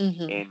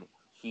 and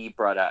he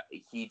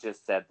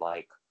just said,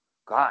 like,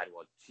 God,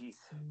 well, geez,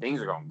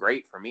 things are going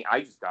great for me. I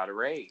just got a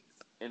raise,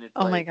 and it's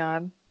Oh my like,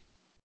 God.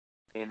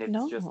 and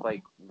it's just No.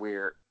 like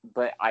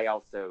but I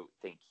also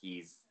think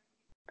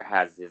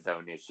has his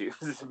own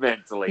issues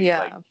mentally, Yeah.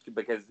 like,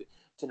 because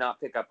to not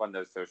pick up on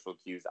those social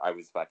cues, I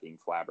was fucking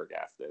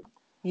flabbergasted.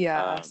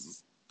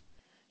 Yes.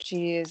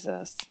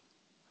 Jesus.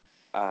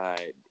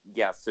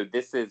 Yeah, so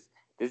this is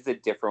a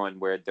different one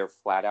where they're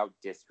flat out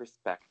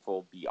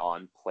disrespectful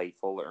beyond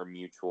playful or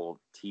mutual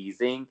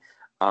teasing.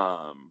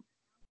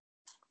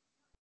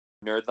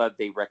 Nerdlove,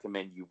 they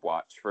recommend you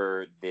watch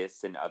for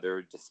this and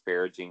other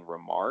disparaging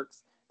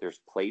remarks. There's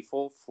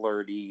playful,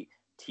 flirty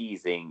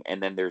teasing,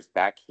 and then there's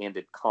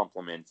backhanded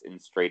compliments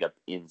and straight up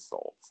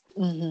insults.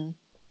 Mm-hmm.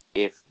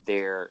 If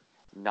they're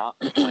not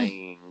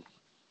playing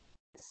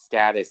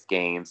status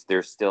games,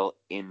 they're still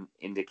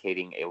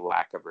indicating a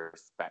lack of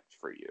respect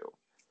for you.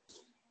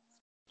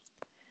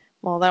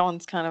 Well, that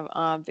one's kind of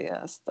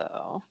obvious,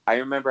 though. I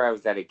remember I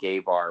was at a gay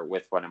bar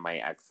with one of my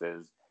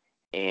exes,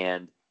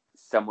 and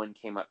someone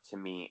came up to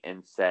me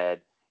and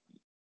said,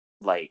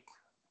 like,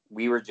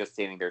 we were just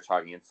standing there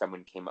talking, and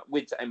someone came up,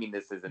 which, I mean,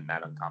 this isn't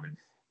that uncommon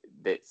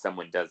that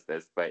someone does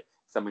this, but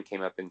someone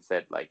came up and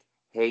said, like,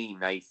 hey,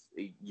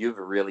 you have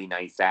a really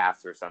nice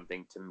ass or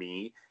something to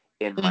me.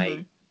 And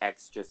my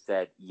ex just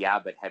said, yeah,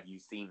 but have you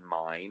seen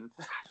mine?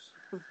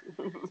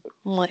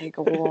 Like,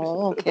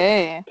 well,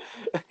 okay.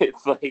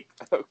 It's like,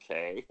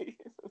 okay.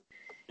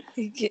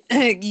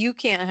 You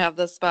can't have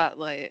the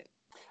spotlight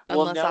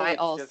unless no, I it's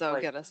also just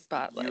like, get a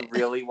spotlight. you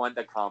really want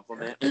the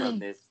compliment from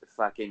this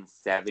fucking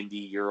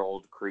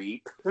 70-year-old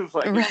creep?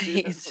 Like,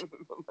 Right.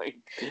 like,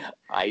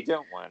 I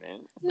don't want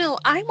it. No,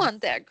 I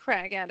want that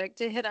crack addict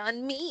to hit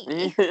on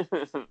me.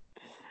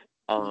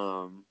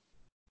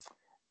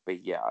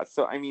 But yeah,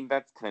 so I mean,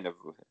 that's kind of,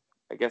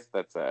 I guess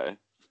that's kind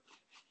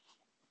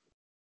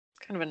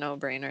of a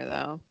no-brainer,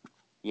 though.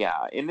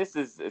 yeah, and this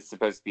is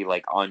supposed to be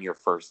like on your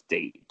first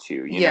date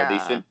too. You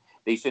know,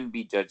 they shouldn't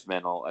be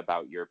judgmental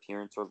about your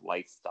appearance or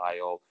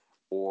lifestyle,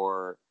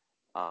 or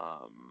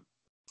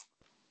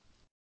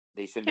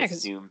they shouldn't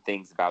assume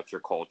things about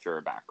your culture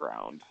or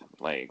background.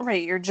 Like,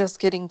 right, you're just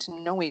getting to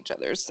know each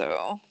other,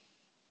 so.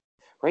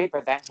 Right,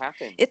 but that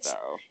happens,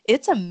 though.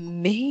 It's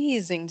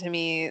amazing to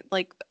me.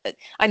 Like,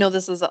 I know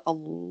this is a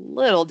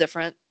little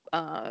different,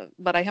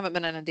 but I haven't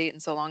been on a date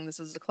in so long. This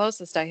is the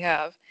closest I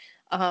have.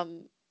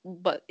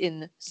 But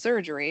in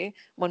surgery,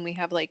 when we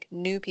have like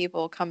new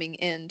people coming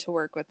in to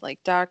work with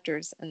like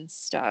doctors and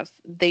stuff,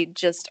 they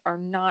just are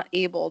not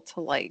able to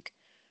like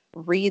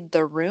read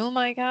the room,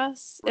 I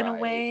guess, in a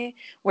way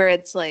where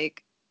it's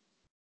like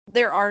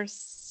there are,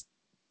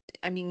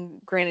 I mean,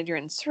 granted you're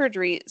in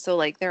surgery, so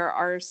like there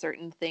are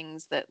certain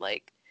things that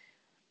like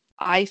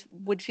I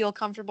would feel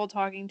comfortable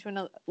talking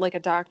to a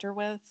doctor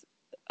with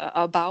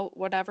about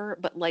whatever,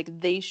 but like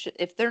they should,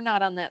 if they're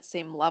not on that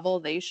same level,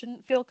 they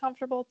shouldn't feel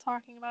comfortable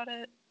talking about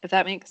it, if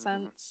that makes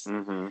sense.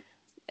 Mm-hmm.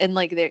 And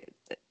like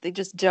they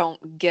just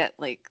don't get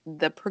like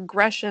the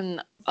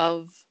progression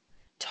of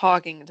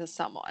talking to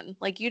someone.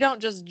 Like you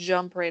don't just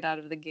jump right out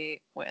of the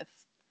gate with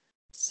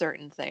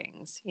certain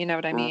things. You know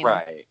what I mean?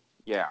 Right.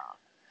 Yeah.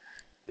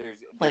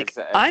 There's like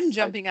I'm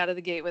jumping out of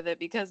the gate with it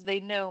because they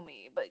know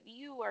me, but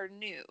you are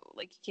new.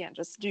 Like you can't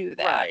just do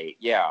that. Right.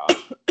 Yeah.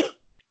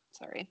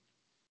 Sorry.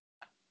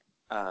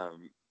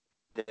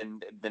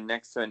 Then the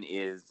next one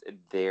is if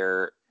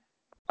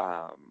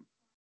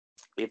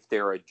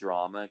they're a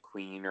drama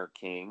queen or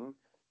king.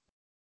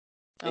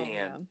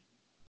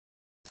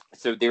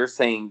 So they're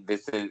saying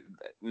this is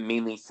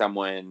mainly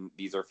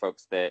these are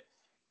folks that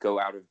go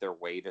out of their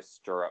way to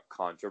stir up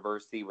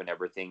controversy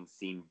whenever things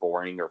seem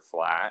boring or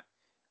flat.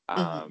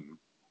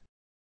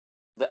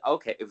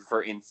 Okay,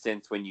 for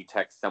instance, when you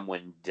text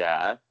someone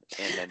duh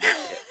and then they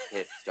get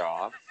pissed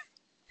off.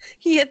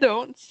 You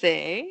don't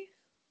say.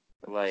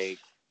 Like,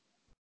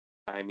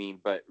 I mean,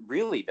 but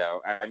really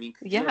though, I mean,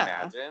 could you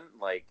imagine?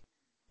 Like,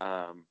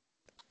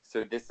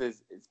 so this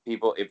is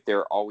people, if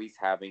they're always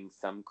having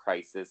some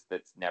crisis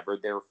that's never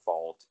their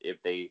fault,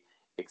 if they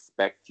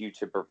expect you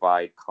to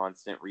provide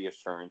constant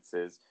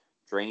reassurances,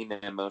 drain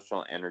the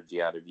emotional energy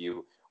out of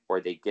you,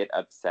 or they get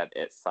upset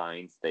at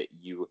signs that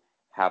you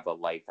have a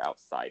life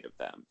outside of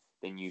them,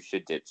 then you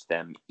should ditch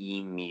them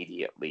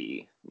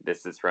immediately.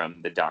 This is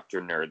from the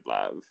Dr.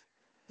 Nerdlove.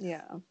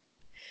 Yeah.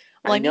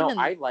 Well,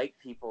 I like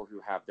people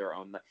who have their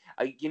own.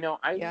 I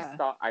always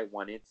thought I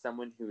wanted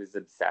someone who was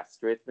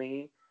obsessed with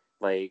me,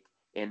 like,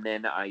 and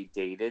then I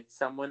dated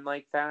someone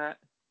like that,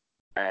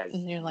 as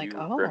and you're like,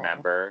 you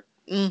remember.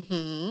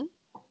 Mm-hmm.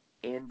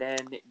 And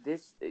then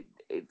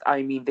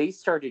I mean, they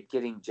started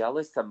getting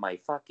jealous of my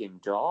fucking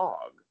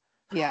dog.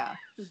 Yeah.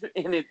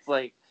 And it's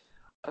like,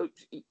 oh,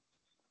 do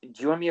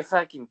you want me to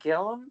fucking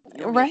kill him?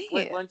 You want me to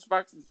slit Right.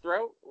 Lunchbox's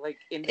throat? Like,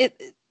 I'm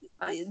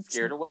It's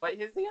scared of what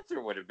his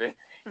answer would have been.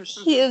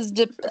 he is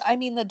I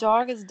mean, the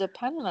dog is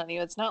dependent on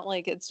you. It's not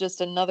like it's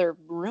just another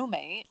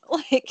roommate.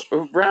 Like,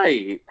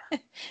 Right.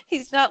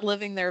 he's not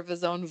living there of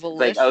his own It's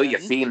like, oh, you're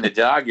volition. feeding the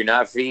dog, you're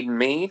not feeding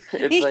me?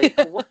 It's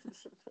like, what?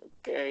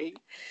 Okay.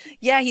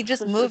 Yeah, he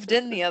just moved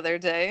in the other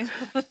day.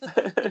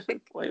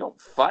 Well, don't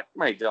fuck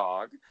my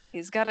dog.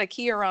 He's got a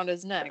key around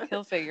his neck.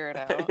 He'll figure it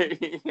out.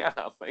 Yeah,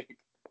 like,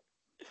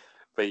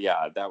 but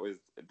yeah, that was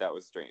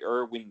strange.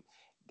 Or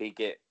they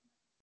get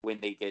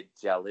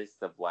jealous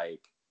of,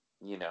 like,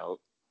 you know,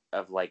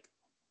 of, like,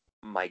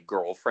 my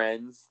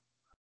girlfriends.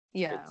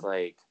 Yeah. It's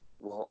like,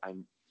 well,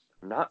 I'm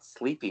not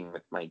sleeping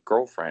with my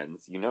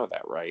girlfriends. You know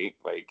that, right?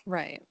 Like,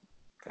 Right.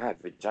 God,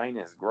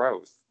 vagina is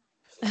gross.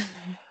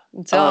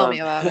 Tell me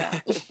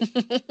about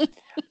it.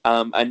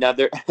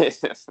 Another.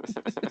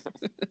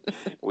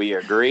 We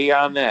agree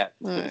on that.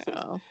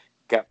 Yeah.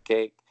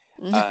 Cupcake.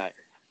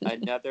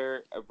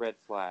 Another red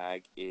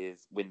flag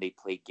is when they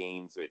play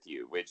games with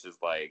you, which is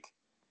like,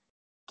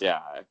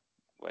 yeah,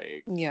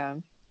 like, Yeah.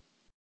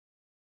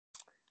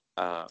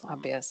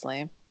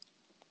 Obviously.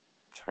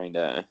 trying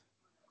to.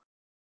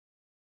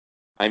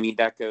 I mean,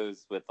 that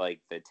goes with, like,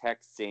 the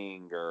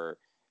texting, or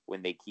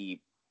when they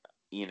keep,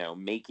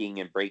 making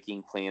and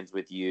breaking plans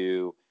with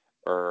you,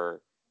 or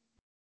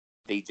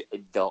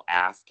they'll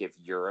ask if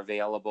you're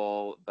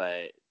available,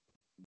 but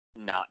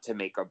not to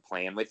make a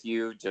plan with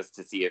you, just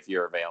to see if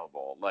you're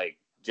available, like,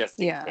 just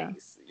in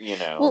case,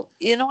 Well,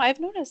 I've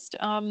noticed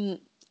a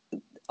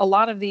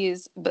lot of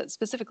these, but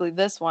specifically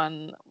this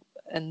one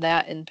and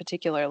that in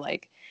particular,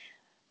 like,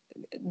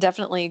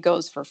 definitely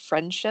goes for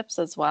friendships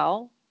as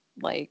well.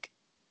 Like,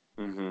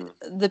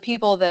 the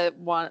people that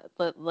want,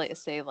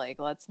 let's say, like,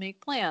 let's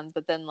make plans,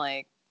 but then,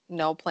 like,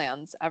 no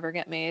plans ever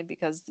get made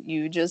because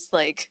you just,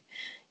 like,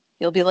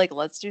 you'll be like,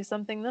 let's do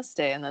something this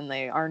day, and then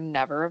they are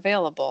never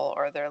available,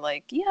 or they're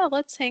like, yeah,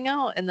 let's hang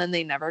out, and then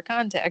they never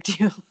contact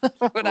you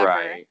or whatever.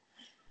 Right.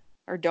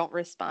 Or don't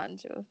respond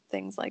to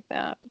things like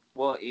that.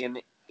 Well,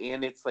 and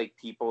it's like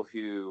people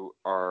who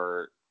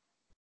are,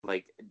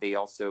 like, they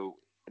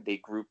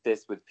group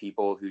this with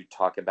people who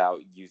talk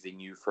about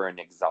using you for an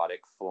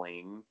exotic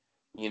fling,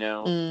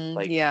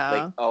 like,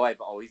 oh,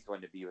 I've always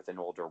wanted to be with an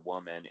older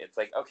woman. It's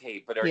like,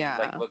 okay, but are you,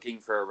 like, looking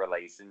for a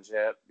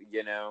relationship,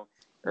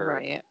 or,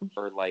 right?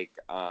 Or, like,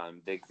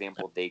 the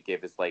example they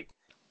give is, like,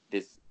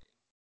 this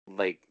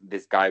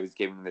guy was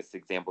giving this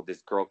example.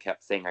 This girl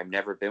kept saying, I've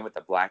never been with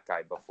a black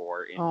guy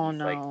before, and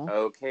he's like,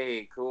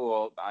 okay,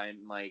 cool.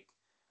 I'm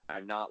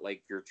not,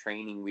 like, your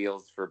training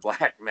wheels for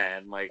black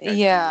men. Like, do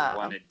you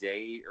want to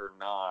date or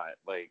not?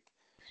 Like,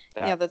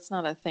 that's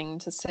not a thing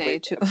to say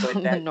to a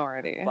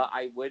minority. But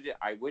I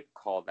would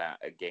call that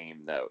a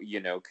game, though,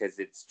 because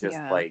it's just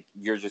like,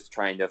 you're just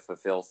trying to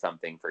fulfill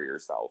something for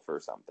yourself or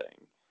something.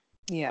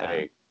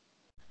 Yeah.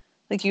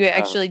 Like, you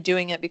actually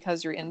doing it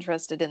because you're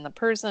interested in the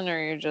person,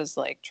 or you're just,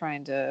 like,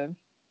 trying to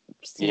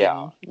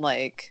seem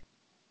like,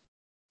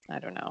 I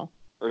don't know.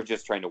 Or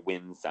just trying to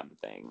win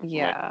something.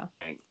 Yeah.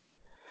 Like,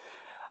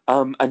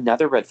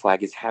 another red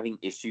flag is having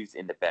issues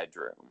in the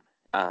bedroom.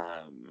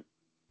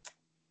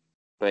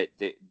 But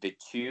the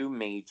two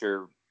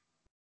major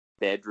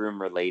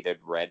bedroom-related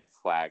red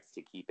flags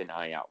to keep an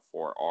eye out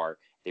for are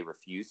they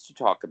refuse to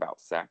talk about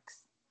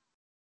sex.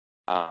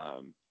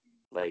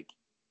 Like,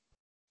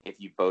 if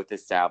you both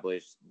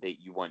establish that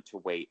you want to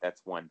wait,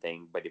 that's one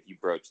thing. But if you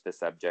broach the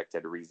subject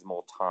at a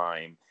reasonable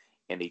time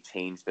and they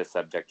change the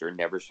subject or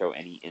never show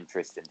any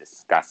interest in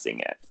discussing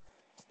it,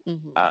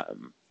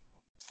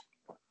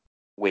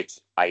 which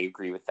I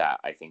agree with that.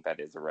 I think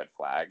that is a red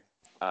flag.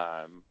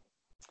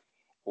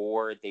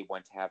 Or they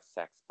want to have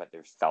sex, but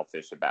they're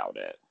selfish about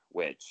it,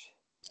 which...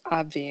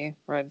 Obvi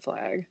red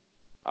flag.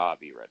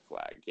 Obvi red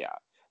flag, yeah.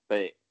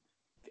 But,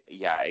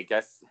 yeah, I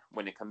guess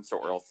when it comes to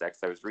oral sex,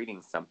 I was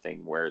reading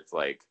something where it's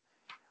like,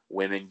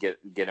 women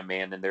get a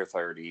man in their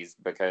 30s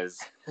because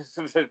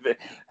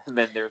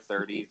men their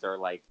 30s are,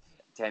 like,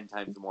 10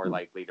 times more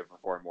likely to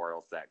perform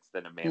oral sex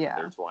than a man in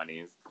their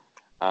 20s.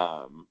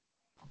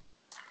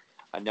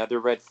 Another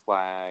red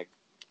flag,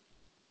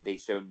 they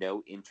show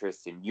no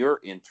interest in your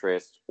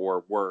interest,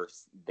 or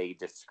worse, they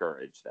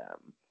discourage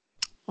them.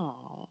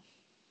 Oh.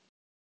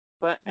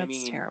 But,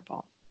 that's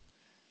terrible.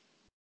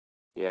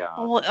 Yeah.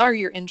 Well, are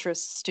your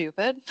interests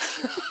stupid?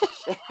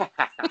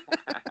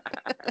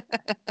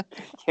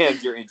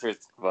 Is your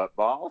interest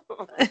football?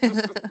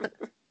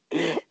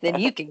 Then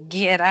you can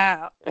get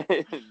out.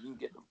 You can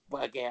get the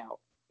fuck out.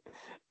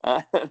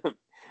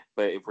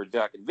 But if we're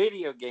talking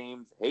video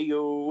games,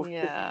 hey-yo.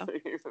 Yeah.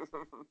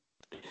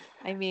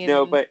 I mean...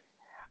 No, but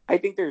I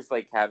think there's,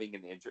 like, having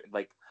an interest.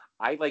 Like,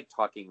 I like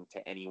talking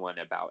to anyone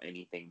about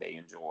anything they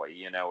enjoy.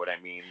 You know what I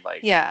mean? Like,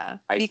 yeah,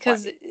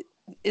 because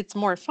it's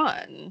more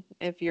fun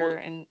if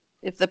you're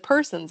if the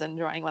person's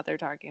enjoying what they're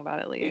talking about,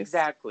 at least.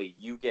 Exactly.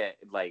 You get,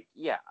 like,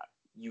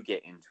 you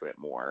get into it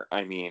more.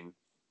 I mean,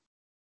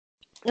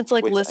 It's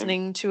like Which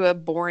listening to a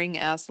boring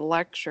ass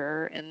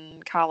lecture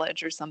in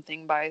college or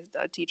something by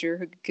a teacher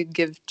who could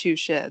give two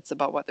shits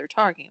about what they're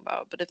talking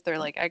about. But if they're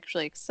like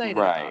actually excited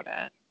right.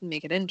 about it,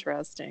 make it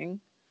interesting.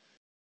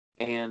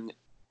 And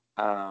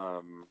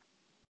um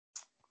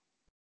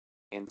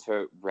and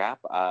to wrap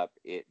up,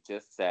 it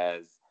just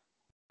says,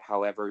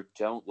 however,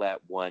 don't let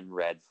one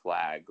red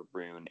flag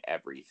ruin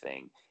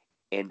everything.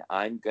 And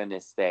I'm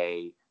gonna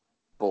say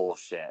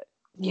bullshit.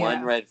 One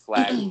Yeah. red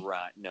flag,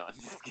 run. No, I'm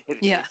just kidding.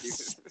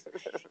 Yes.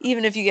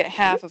 Even if you get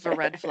half of a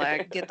red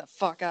flag, get the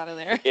fuck out of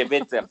there. If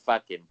it's a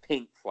fucking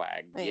pink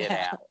flag, get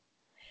Yeah. out.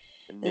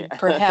 And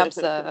perhaps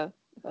a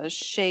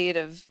shade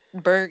of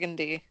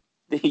burgundy.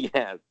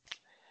 Yes.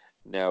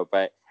 No,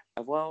 but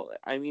well,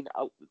 I mean,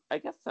 I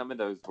guess some of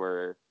those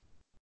were.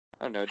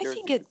 I don't know. I There's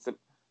think it some.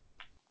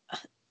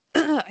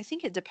 I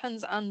think it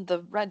depends on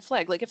the red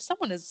flag. Like if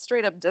someone is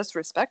straight up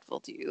disrespectful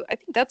to you, I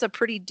think that's a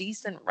pretty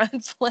decent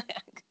red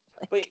flag.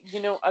 But you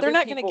know, They're other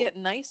not going to people get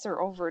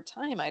nicer over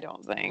time, I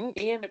don't think.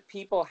 and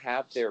people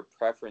have their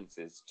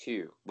preferences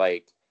too.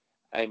 Like,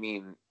 I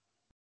mean,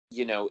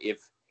 you know, if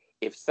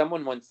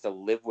someone wants to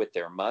live with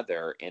their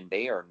mother and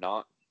they are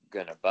not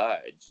gonna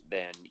budge,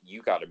 then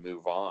you got to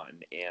move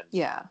on. And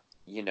Yeah.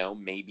 you know,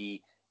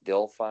 maybe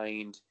they'll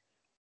find,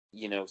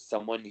 you know,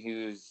 someone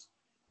who's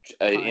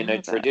Fine in a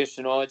with it.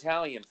 traditional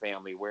Italian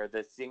family where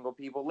the single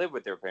people live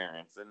with their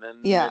parents, and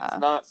then Yeah. it's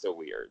not so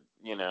weird,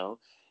 you know.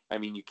 I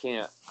mean, you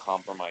can't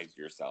compromise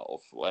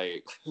yourself.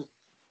 Like,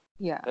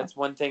 Yeah. that's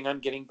one thing I'm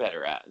getting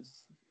better at.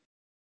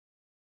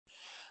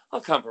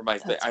 I'll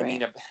compromise, but That's I right.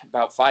 mean,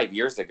 about 5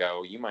 years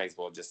ago, you might as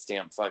well just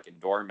stamp fucking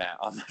doormat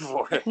on the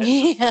forehead.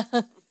 Yeah.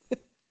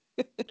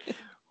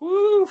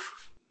 Woo!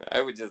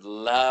 I would just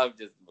love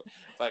just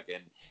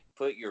fucking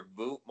put your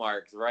boot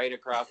marks right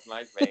across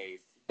my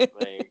face.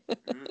 Like,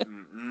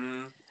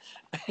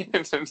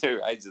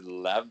 I just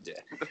loved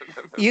it.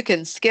 You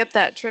can skip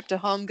that trip to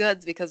Home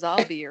Goods because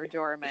I'll be your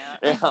doormat.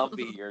 I'll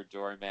be your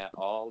doormat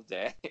all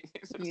day.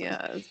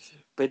 Yes.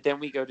 But then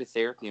we go to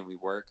therapy and we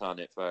work on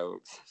it,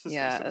 folks.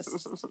 Yes.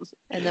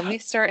 And then we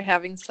start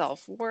having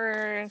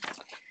self-worth.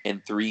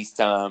 And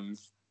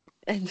threesomes.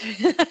 And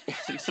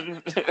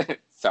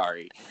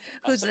Sorry.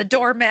 who's the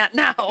doormat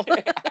now?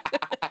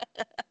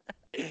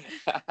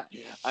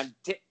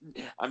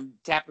 I'm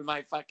tapping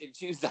my fucking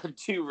shoes on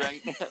 2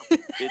 right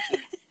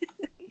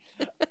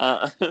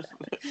now.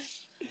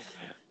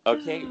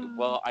 Okay,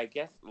 well, I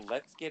guess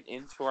let's get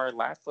into our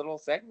last little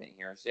segment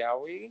here,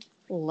 shall we?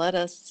 Let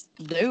us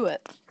do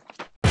it.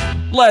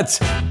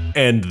 Let's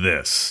end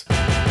this.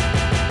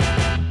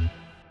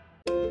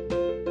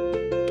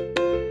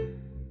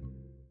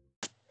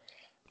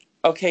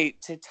 Okay,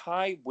 to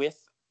tie with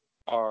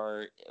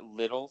our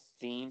little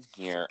theme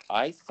here,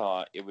 I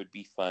thought it would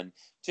be fun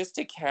just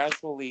to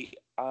casually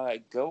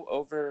go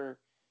over,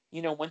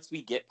 you know, once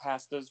we get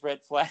past those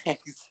red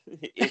flags,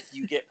 if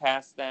you get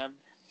past them,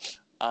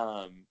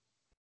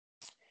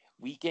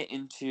 we get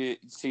into,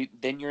 so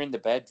then you're in the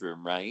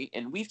bedroom, right?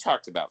 And we've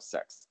talked about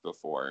sex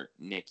before,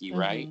 Nikki,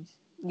 right?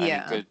 Mm-hmm.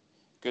 Yeah. I mean,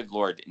 good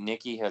Lord,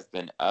 Nikki has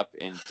been up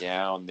and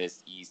down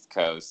this East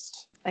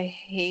Coast. I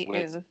hate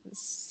you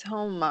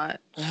so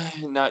much.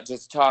 Not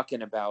just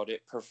talking about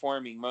it,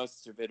 performing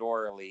most of it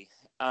orally.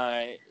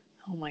 Oh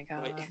my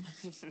God.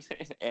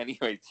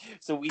 Anyways,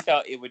 so we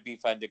thought it would be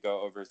fun to go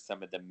over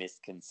some of the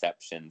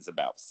misconceptions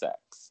about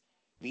sex.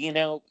 You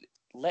know,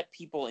 let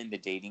people in the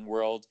dating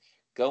world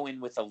go in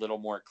with a little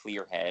more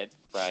clear head,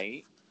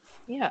 right?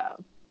 Yeah.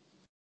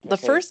 The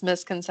first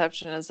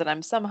misconception is that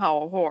I'm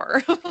somehow a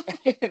whore.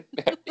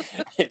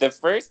 The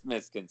first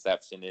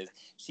misconception is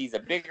she's a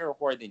bigger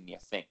whore than you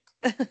think.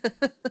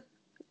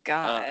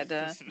 God.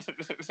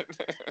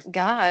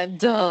 God,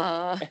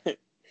 duh.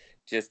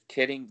 Just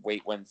kidding.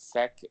 Wait 1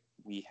 sec.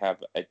 We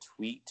have a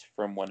tweet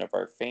from one of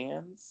our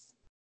fans.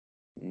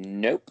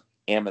 Nope.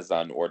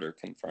 Amazon order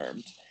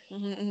confirmed.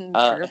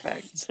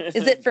 Perfect.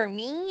 Is it for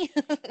me?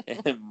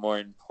 And more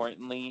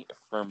importantly,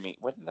 for me.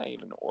 What did I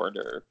even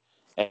order?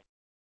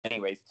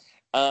 Anyways,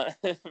 so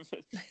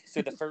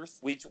the first,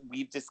 which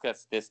we've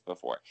discussed this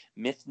before,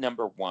 myth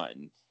number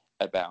 1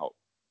 about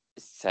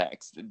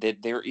sex,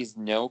 that there is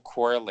no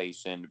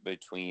correlation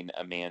between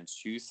a man's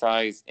shoe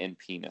size and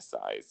penis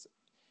size.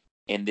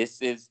 And this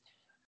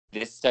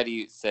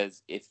study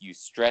says if you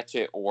stretch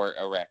it or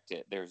erect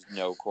it, there's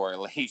no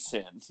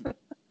correlation.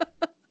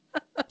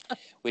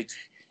 Which,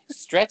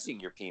 stretching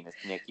your penis,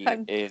 Nikki,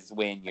 is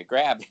when you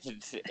grab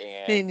it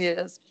and you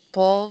just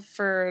pull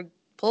for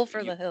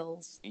the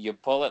hills. You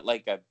pull it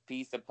like a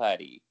piece of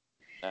putty.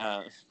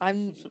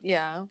 I'm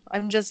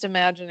just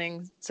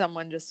imagining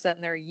someone just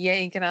sitting there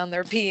yanking on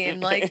their pee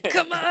and like,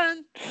 come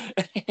on,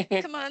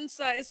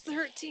 size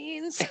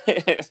 13s.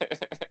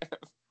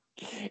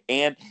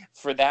 And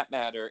for that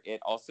matter,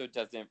 it also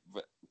doesn't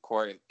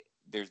correlate.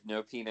 There's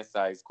no penis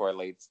size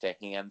correlates to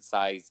hand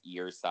size,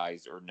 ear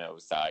size, or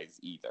nose size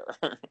either.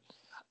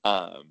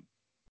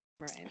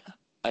 Right.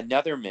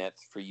 Another myth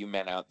for you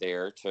men out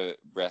there to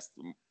rest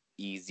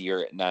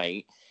easier at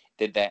night,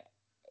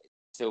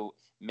 so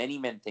many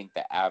men think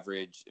the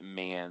average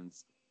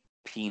man's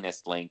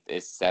penis length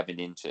is 7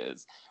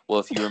 inches. Well,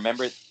 if you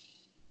remember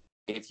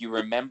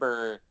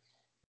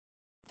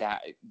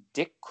that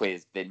dick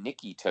quiz that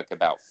Nikki took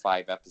about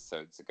 5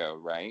 episodes ago,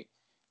 right?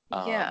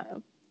 Yeah.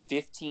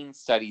 15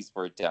 studies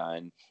were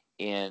done,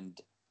 and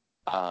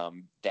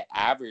the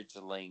average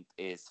length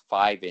is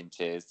 5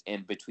 inches,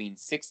 and between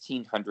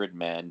 1,600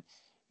 men,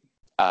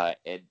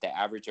 the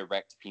average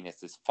erect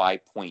penis is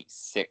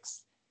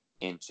 5.6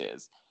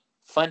 inches.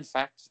 Fun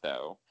fact,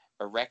 though,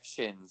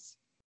 erections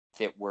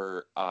that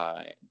were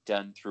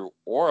done through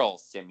oral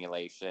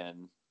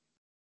stimulation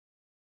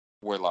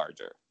were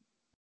larger.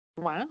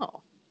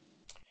 Wow.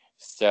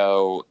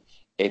 So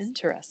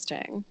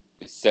Interesting.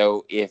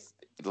 So if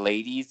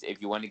ladies,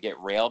 if you want to get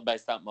railed by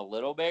something a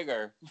little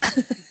bigger,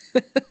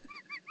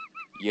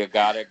 you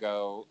gotta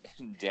go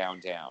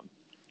downtown.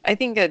 I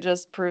think it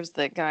just proves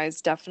that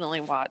guys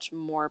definitely watch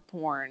more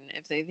porn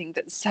if they think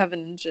that 7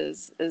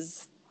 inches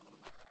is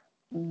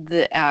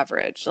the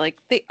average.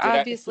 Like, they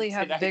obviously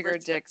have bigger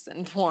dicks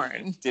in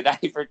porn. Did I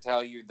ever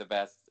tell you the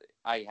best?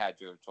 I had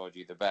to have told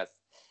you the best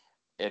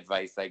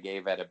advice I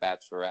gave at a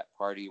bachelorette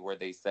party, where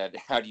they said,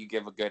 "How do you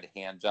give a good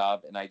hand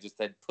job?" And I just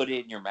said, "Put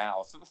it in your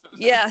mouth."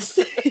 Yes.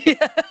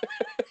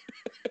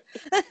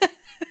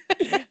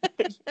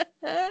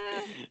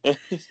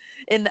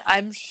 And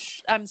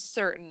I'm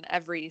certain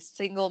every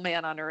single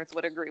man on earth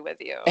would agree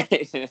with you.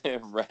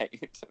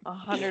 Right.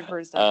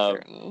 100%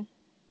 certain.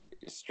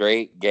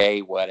 Straight,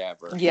 gay,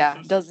 whatever.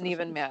 Yeah, doesn't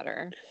even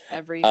matter.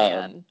 Every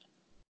man.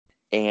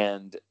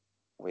 And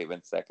wait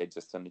 1 second,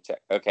 just want to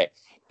check. Okay.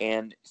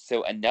 And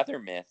so another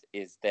myth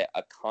is that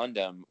a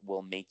condom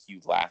will make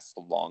you last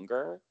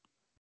longer.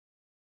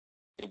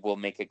 It will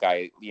make a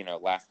guy,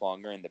 last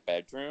longer in the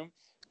bedroom.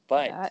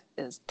 But that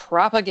is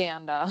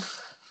propaganda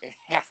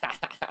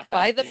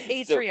by the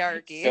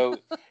patriarchy.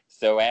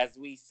 So as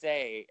we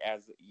say,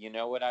 you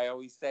know what I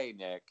always say,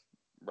 Nick,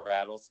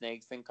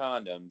 rattlesnakes and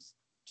condoms,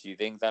 2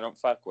 things I don't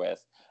fuck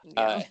with.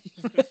 Yeah.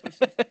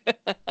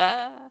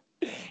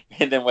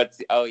 And then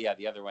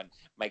the other one,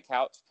 my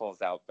couch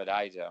pulls out, but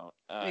I don't.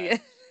 Yeah.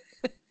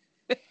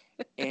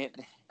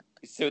 And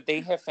so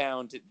they have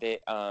found that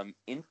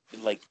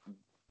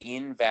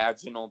in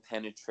vaginal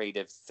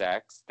penetrative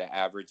sex, the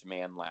average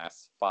man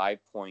lasts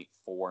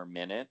 5.4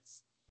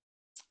 minutes.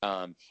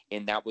 And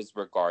that was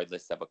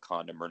regardless of a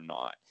condom or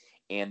not.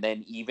 And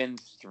then even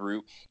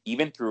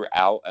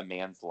throughout a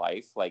man's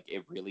life, like,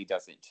 it really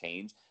doesn't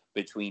change.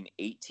 Between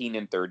 18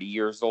 and 30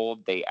 years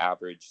old, they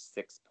average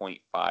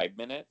 6.5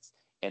 minutes.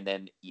 And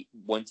then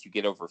once you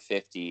get over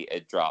 50,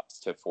 it drops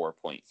to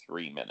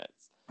 4.3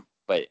 minutes.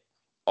 But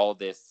all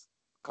this,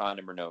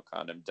 condom or no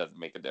condom, doesn't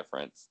make a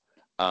difference.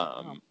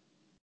 I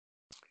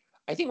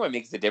think what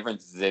makes the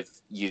difference is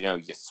if,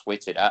 you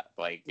switch it up.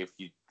 Like, if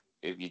you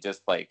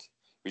just, like,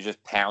 you're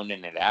just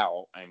pounding it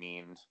out. I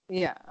mean,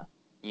 yeah.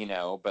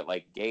 But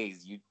like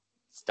gays, you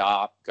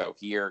stop, go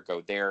here,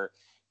 go there,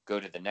 go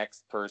to the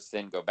next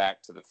person, go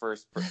back to the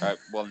first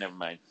well, never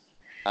mind.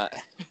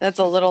 That's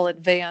a little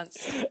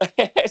advanced.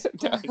 No,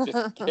 I'm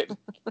just kidding.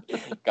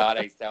 God,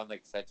 I sound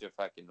like such a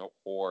fucking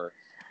whore.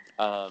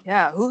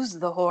 Yeah, who's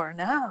the whore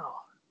now?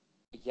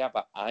 Yeah,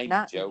 but I'm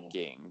Not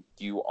joking. Me.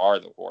 You are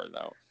the whore,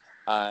 though.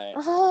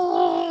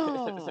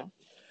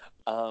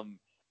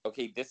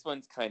 Okay, this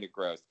one's kind of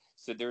gross.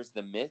 So there's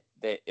the myth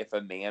that if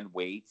a man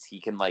waits, he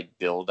can, like,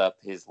 build up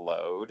his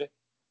load.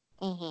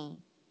 Mm-hmm.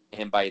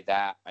 And by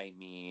that, I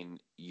mean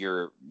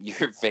your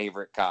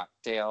favorite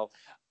cocktail.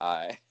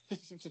 Ew.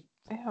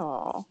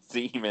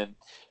 Semen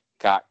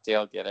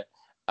cocktail, get it?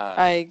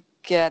 I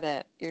get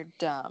it. You're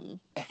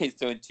dumb.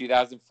 So in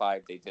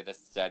 2005, they did a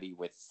study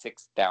with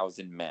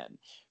 6,000 men.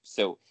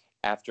 So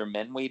after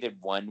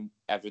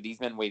these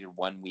men waited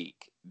 1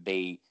 week,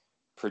 they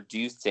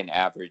produced an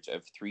average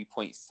of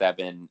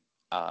 3.7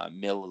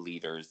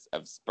 milliliters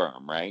of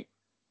sperm, right?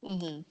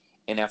 Mm-hmm.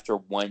 And after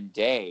 1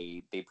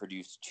 day, they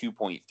produced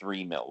 2.3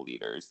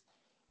 milliliters.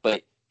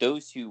 But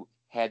those who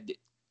had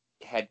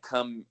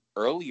come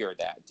earlier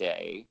that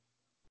day,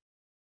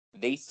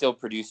 they still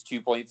produced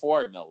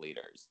 2.4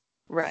 milliliters.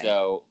 Right.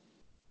 So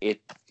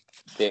it's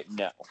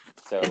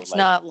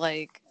not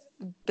like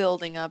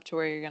building up to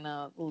where you're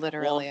gonna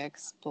literally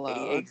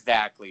explode.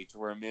 Exactly, to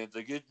where a man's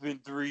like, it's been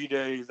 3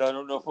 days, I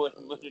don't know what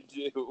I'm gonna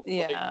do.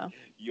 Yeah. Like,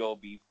 you'll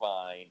be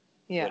fine.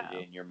 Yeah. Put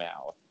it in your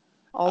mouth.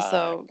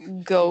 Also,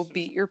 go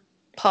beat your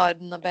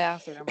pud in the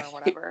bathroom or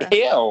whatever.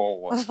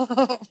 Ew.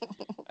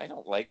 I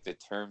don't like the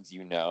terms,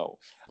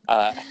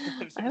 I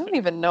don't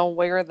even know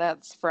where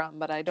that's from,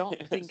 but I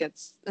don't think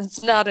it's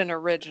not an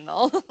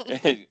original.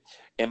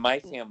 In my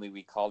family,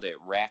 we called it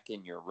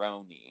racking your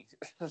roni.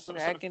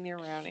 Racking your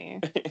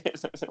roni.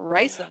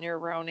 Rice on your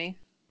roni.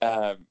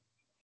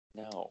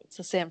 No. It's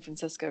a San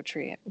Francisco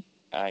treat.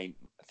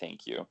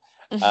 Thank you.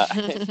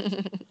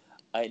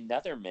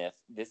 Another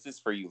myth, this is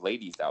for you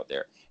ladies out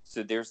there.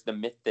 So there's the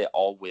myth that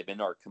all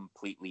women are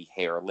completely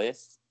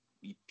hairless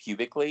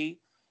pubically.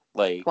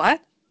 Like,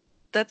 what?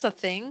 That's a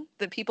thing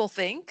that people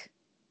think?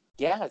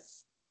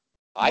 Yes.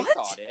 What? I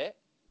thought it.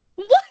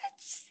 What?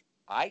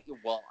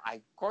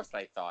 Of course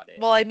I thought it.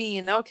 Well, I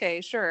mean,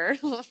 okay, sure.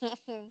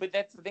 But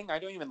that's the thing. I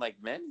don't even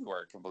like men who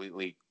are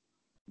completely,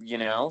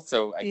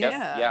 So I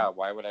guess, Yeah.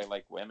 why would I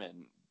like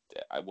women?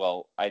 I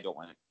don't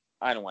want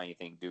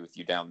anything to do with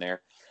you down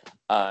there.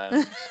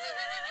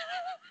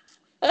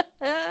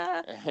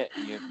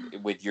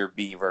 With your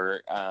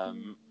beaver.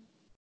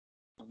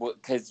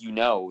 Because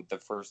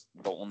the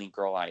only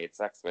girl I had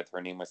sex with,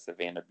 her name was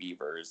Savannah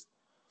Beavers,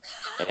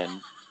 and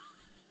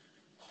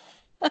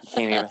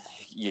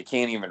you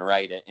can't even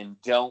write it. And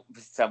don't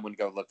someone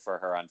go look for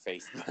her on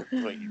Facebook,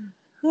 please.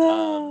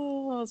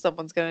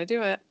 Someone's gonna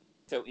do it.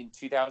 So in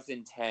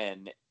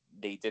 2010,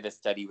 they did a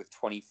study with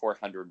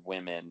 2,400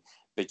 women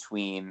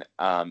between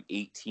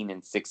 18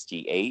 and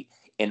 68,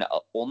 and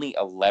only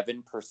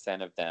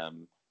 11% of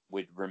them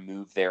would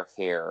remove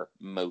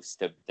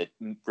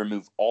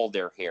all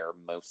their hair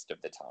most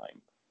of the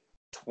time.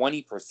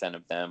 20%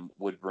 of them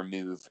would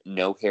remove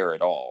no hair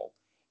at all,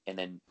 and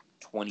then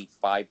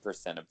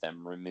 25% of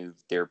them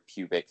removed their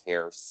pubic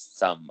hair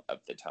some of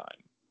the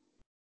time.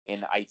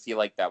 And I feel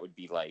like that would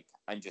be like,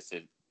 I'm just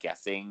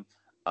guessing,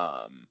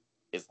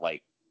 is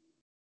like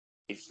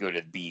if you go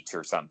to the beach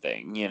or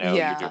something, you're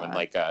doing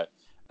like a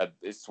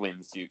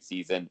swimsuit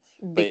season.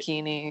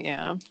 Bikini,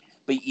 yeah.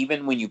 But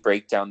even when you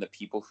break down the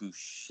people who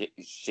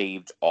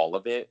shaved all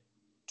of it,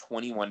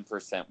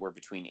 21% were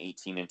between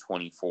 18 and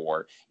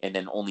 24, and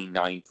then only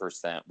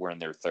 9% were in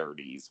their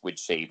 30s would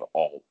shave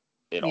all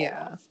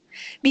off.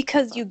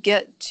 Because you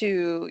get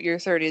to your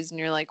 30s and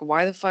you're like,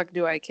 why the fuck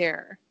do I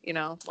care?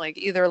 Like,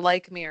 either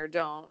like me or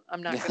don't.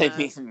 I'm not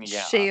gonna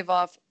shave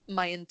off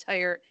my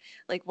entire,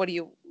 like, what do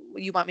you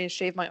want me to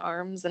shave my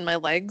arms and my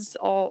legs,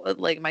 all,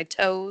 like, my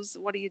toes?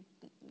 What do you,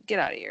 get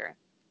out of here?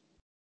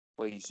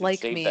 Well, you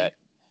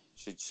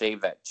should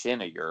shave that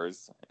chin of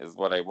yours, is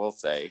what I will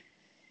say.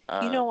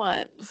 You know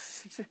what?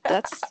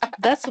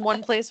 That's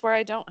one place where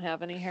I don't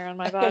have any hair on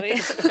my body.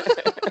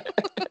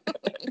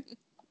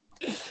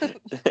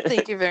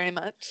 Thank you very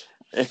much.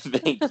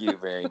 Thank you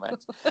very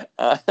much.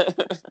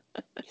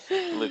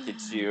 Look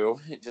at you,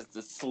 just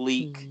a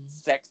sleek,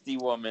 sexy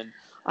woman.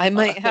 I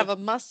might have a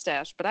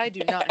mustache, but I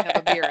do not have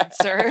a beard,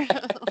 sir.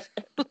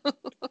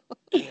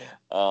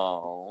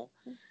 Oh,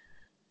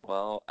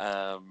 well,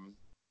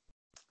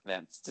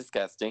 that's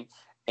disgusting.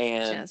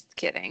 And just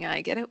kidding,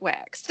 I get it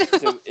waxed.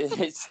 So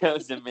it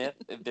shows a myth.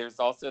 There's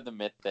also the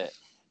myth that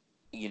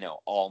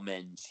all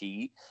men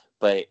cheat,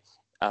 but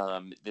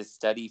this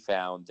study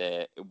found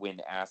that when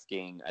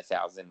asking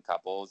 1,000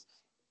 couples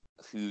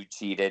who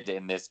cheated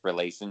in this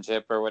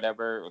relationship or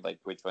whatever, like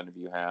which one of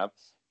you have,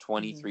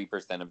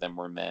 23% of them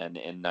were men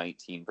and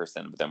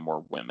 19% of them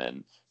were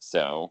women.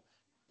 So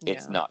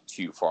it's not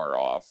too far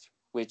off.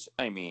 Which,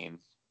 I mean,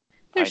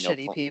 they're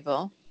shitty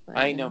people.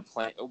 I know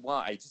plenty. Well,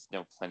 I just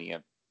know plenty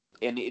of,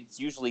 and it's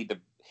usually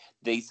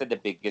they said the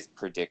biggest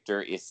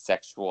predictor is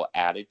sexual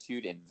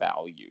attitude and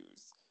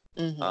values.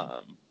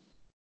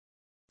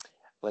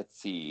 Let's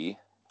see.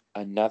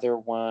 Another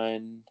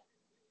one.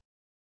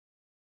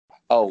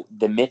 Oh,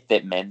 the myth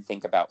that men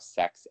think about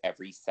sex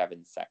every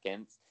 7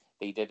 seconds.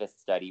 They did a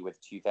study with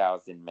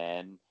 2,000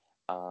 men.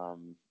 I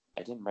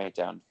didn't write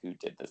down who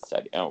did the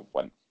study. Oh,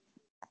 one.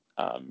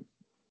 I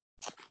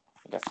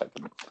guess I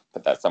can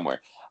put that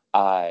somewhere.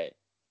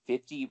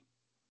 50.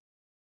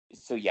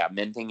 So yeah,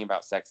 men thinking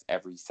about sex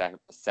every 7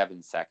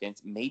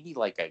 seconds. Maybe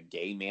like a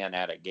gay man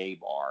at a gay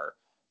bar.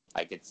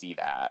 I could see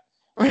that.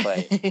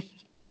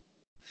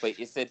 But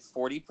it said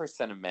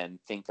 40% of men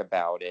think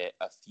about it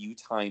a few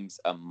times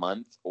a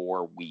month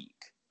or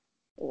week.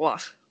 Wow,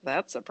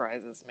 that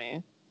surprises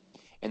me.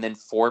 And then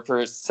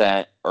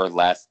 4% or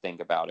less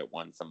think about it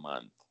once a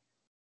month.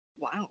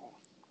 Wow.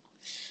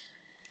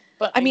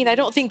 But I mean, I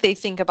don't think they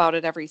think about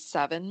it every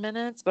 7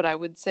 minutes, but I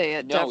would say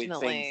it definitely. No,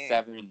 it's saying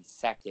 7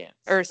 seconds.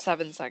 Or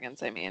 7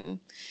 seconds, I mean.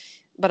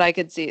 But I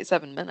could see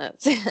 7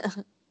 minutes.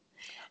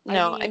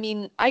 No, I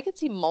mean, I could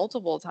see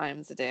multiple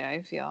times a day,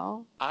 I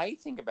feel. I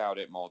think about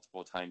it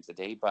multiple times a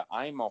day, but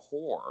I'm a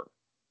whore.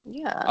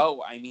 Yeah.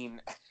 Oh, I mean,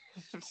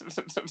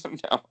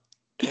 no,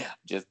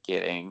 just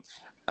kidding.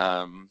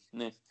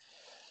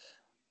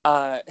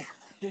 I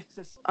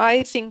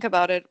think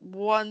about it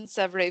once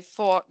every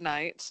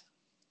fortnight.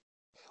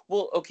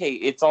 Well, okay,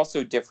 it's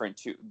also different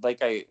too.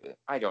 Like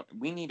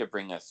we need to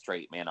bring a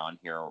straight man on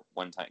here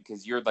one time,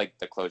 because you're like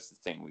the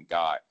closest thing we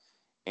got.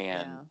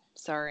 And yeah,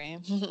 sorry.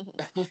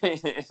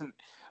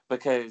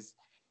 Because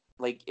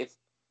like if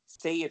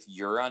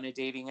you're on a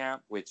dating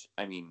app, which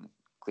I mean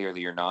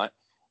clearly you're not,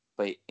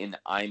 but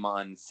I'm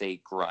on,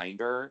 say,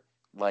 Grindr,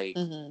 like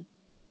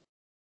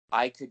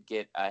I could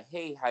get a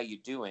hey, how you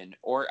doing?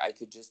 Or I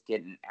could just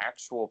get an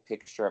actual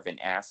picture of an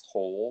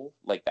asshole,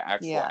 like the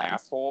actual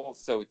asshole.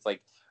 So it's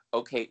like,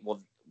 okay,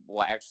 well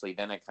actually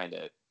then I kind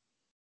of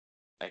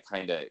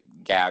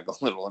gag a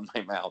little in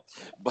my mouth.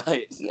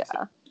 But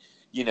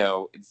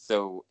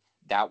so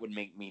that would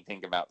make me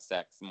think about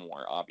sex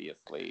more,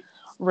 obviously.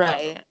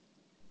 Right.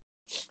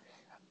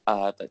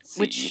 Let's see.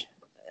 Which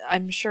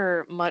I'm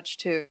sure, much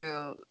to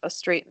a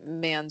straight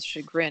man's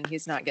chagrin,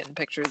 he's not getting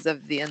pictures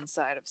of the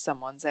inside of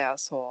someone's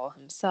asshole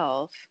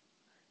himself.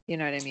 You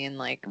know what I mean?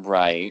 Like,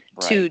 right.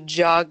 to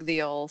jog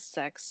the old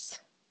sex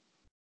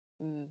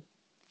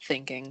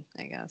thinking,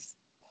 I guess.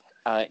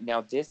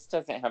 Now, this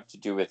doesn't have to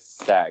do with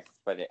sex,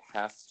 but it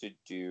has to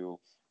do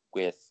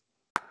with...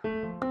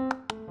 Well,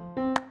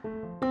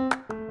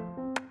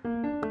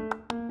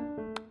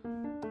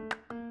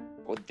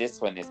 this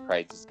one is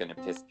probably just going to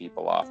piss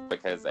people off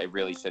because I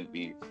really shouldn't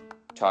be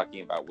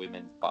talking about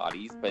women's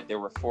bodies, but there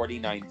were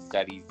 49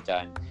 studies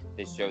done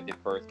that showed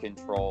that birth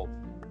control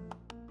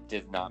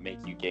does not make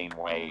you gain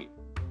weight.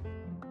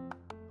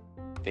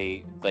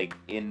 They, like,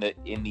 in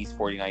these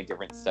 49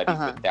 different studies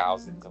with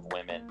thousands of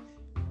women,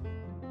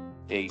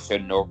 they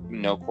showed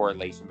no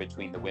correlation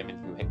between the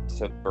women who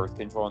took birth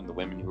control and the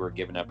women who were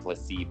given a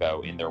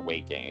placebo in their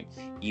weight gain.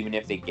 Even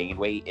if they gained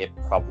weight, it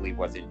probably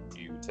wasn't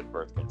due to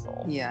birth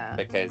control. Yeah.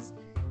 Because,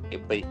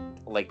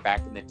 like,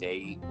 back in the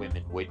day,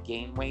 women would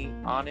gain weight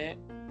on it.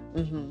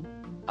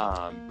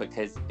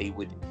 Because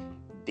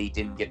they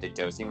didn't get the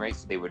dosing right,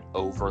 so they would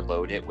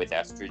overload it with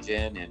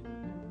estrogen and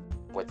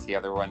what's the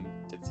other one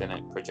that's in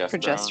it?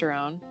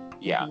 Progesterone.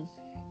 Yeah.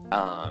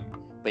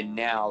 But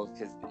now,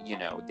 because, you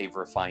know, they've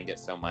refined it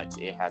so much,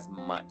 it has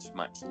much,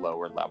 much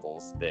lower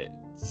levels that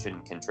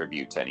shouldn't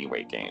contribute to any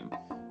weight gain.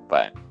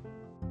 But,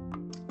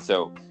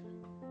 so,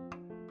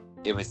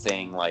 it was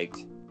saying, like,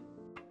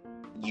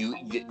 you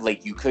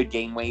could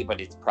gain weight, but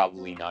it's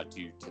probably not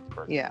due to the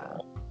birth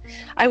control.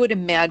 I would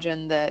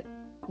imagine that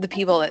the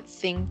people that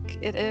think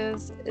it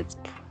is, it's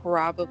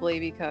probably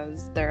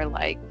because they're,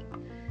 like,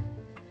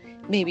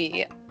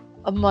 maybe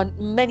among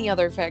many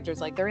other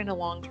factors, like they're in a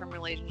long-term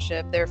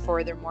relationship,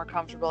 therefore they're more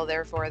comfortable,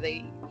 therefore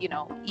they, you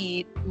know,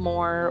 eat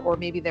more, or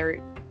maybe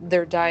their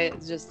diet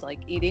is just like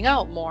eating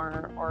out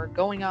more or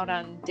going out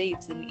on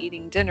dates and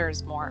eating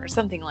dinners more or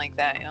something like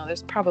that. You know,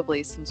 there's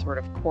probably some sort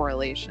of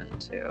correlation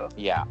too.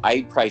 Yeah,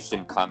 I probably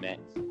shouldn't comment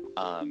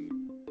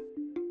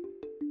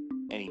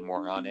any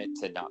more on it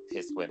to not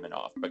piss women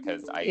off,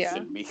 because I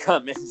shouldn't be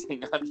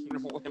commenting on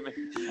women.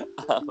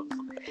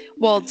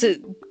 Well,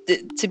 to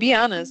be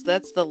honest,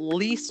 that's the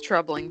least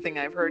troubling thing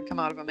I've heard come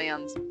out of a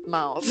man's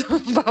mouth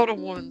about a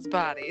woman's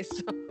body.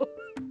 So.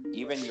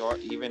 Even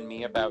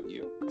me about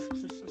you.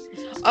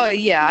 Oh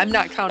yeah, I'm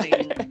not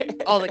counting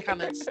all the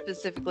comments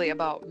specifically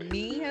about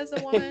me as a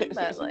woman,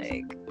 but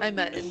like I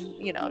meant in,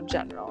 you know,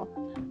 general.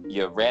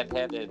 You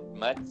redheaded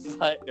mud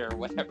slut or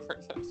whatever,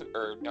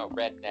 or no,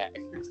 redneck.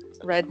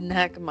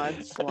 Redneck mud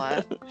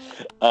slut.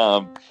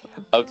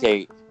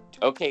 Okay.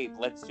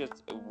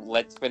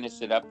 Let's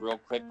finish it up real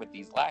quick with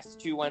these last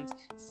two ones.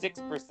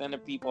 6%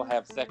 of people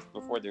have sex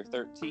before they're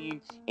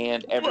 13,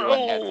 and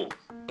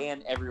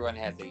everyone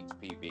has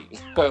HPV.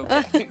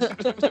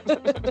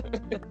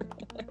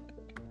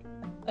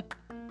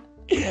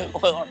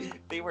 Well,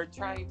 they were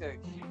trying to.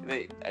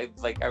 I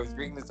was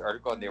reading this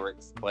article and they were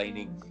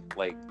explaining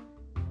like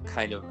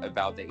kind of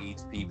about the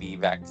HPV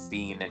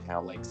vaccine and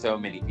how like so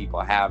many people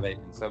have it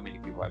and so many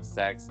people have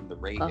sex and the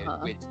rate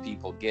at which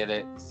people get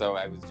it. So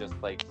I was just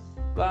like,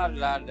 blah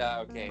blah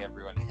blah. Okay,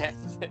 everyone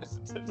has it.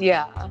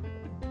 Yeah,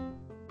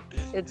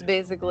 it's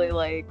basically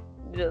like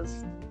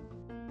just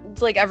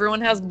it's like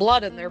everyone has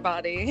blood in their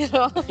body, you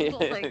know,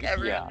 like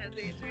everyone has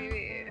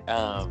HPV.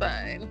 It's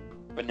fine.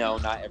 But no,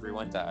 not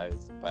everyone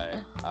does.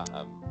 But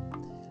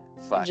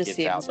fuck, it just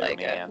seems out there,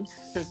 like man.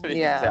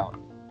 Yeah,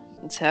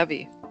 it's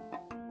heavy.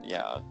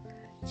 Yeah.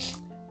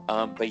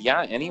 But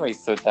yeah, anyway,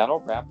 so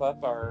that'll wrap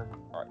up our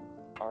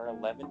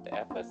 11th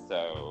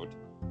episode.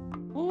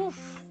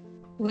 Oof.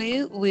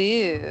 Woo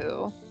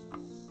woo.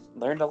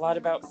 Learned a lot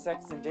about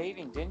sex and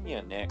dating, didn't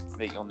you, Nick?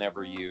 That you'll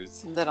never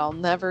use. That I'll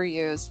never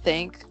use.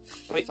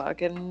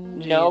 Fucking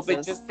Jesus. No,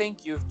 but just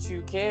think, you have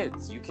 2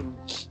 kids. You can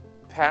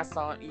pass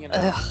on, you know.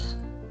 Ugh.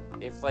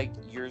 If like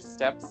your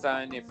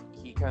stepson, if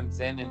he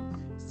comes in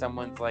and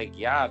someone's like,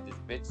 yeah, this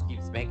bitch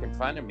keeps making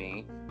fun of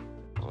me,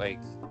 like,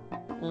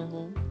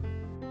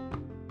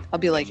 I'll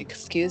be like,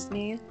 excuse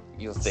me?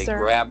 You'll say, sir?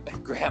 grab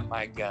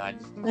my gun.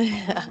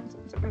 Yeah.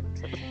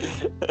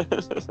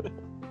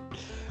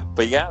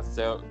 But yeah,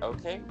 so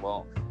okay,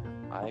 well,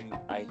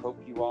 I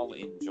hope you all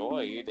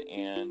enjoyed,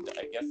 and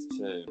I guess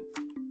to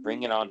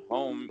bring it on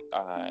home,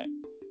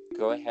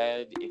 go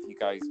ahead if you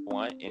guys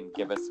want and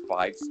give us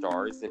 5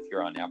 stars if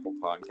you're on Apple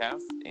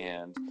Podcasts,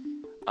 and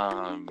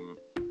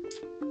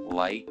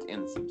like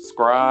and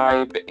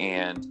subscribe,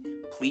 and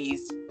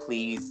please,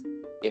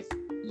 if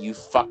you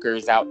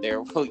fuckers out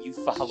there, will you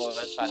follow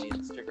us on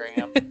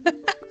Instagram?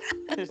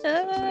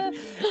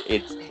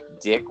 It's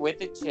Dick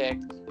with a Chick.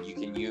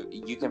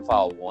 You can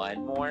follow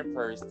one more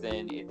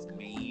person. It's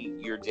me,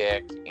 your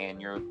dick,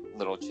 and your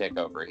little chick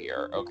over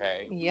here,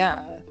 okay?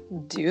 Yeah,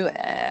 do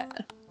it.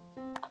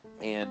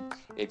 And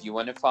if you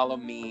want to follow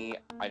me,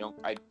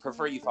 I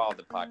prefer you follow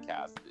the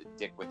podcast,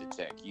 Dick with a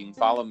Chick. You can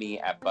follow me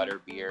at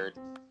Butterbeard,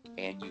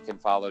 and you can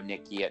follow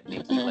Nikki at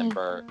Nikki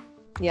Limper.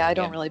 Yeah, I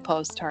don't really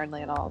post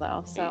hardly at all,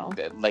 though. So,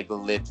 like,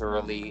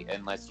 literally,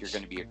 unless you're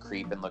going to be a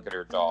creep and look at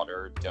her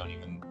daughter, don't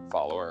even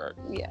follow her.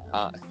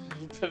 Yeah.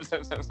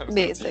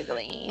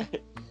 Basically.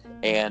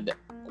 And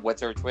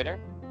what's her Twitter?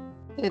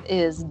 It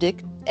is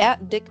Dick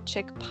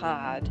Chick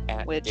Pod,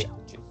 which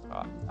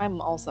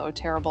I'm also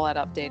terrible at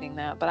updating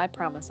that, but I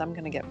promise I'm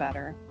going to get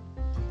better.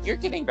 You're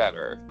getting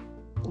better.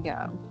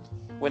 Yeah.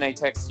 When I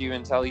text you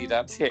and tell you to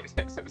update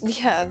it.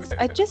 Yes,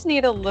 I just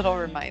need a little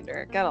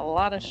reminder. Got a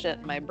lot of shit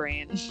in my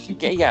brain.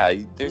 Yeah,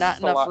 there's not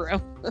just enough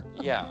room.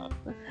 Yeah,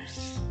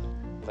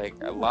 like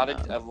a lot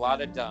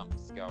of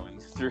dumps going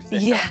through there.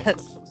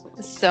 Yes,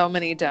 so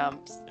many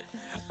dumps.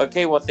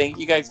 Okay, well, thank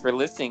you guys for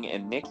listening.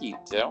 And Nikki,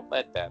 don't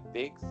let that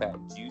big fat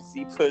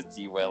juicy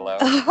pussy Willow.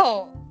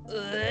 Oh.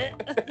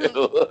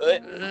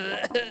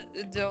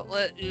 Don't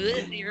let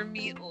your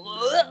meat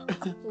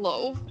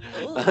loaf.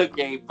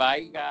 Okay,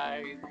 bye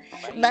guys.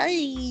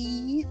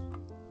 Bye.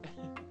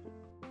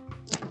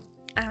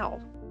 Ow.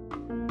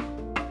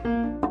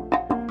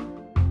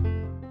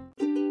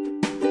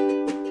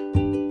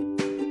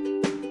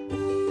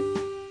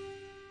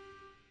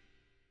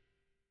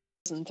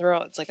 And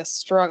throat, it's like a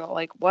struggle.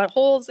 Like, what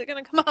hole is it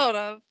gonna come out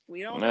of?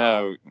 We don't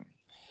know. No,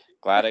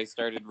 glad I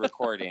started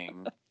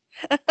recording.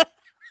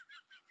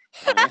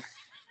 I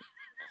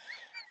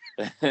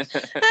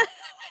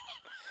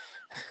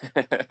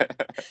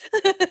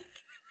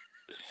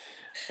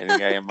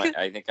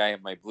think I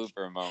have my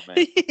blooper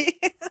moment.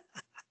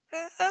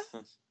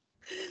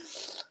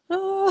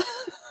 Uh-oh.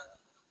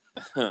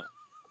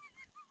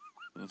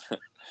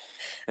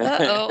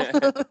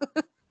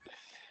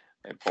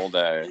 I pulled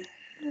a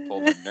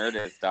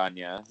Nerdist on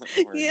you.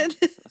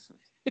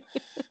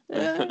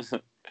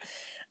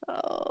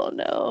 Oh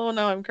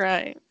no, I'm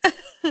crying.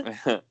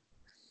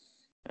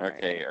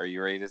 Okay, are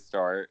you ready to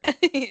start?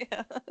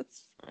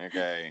 Yes.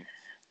 Okay.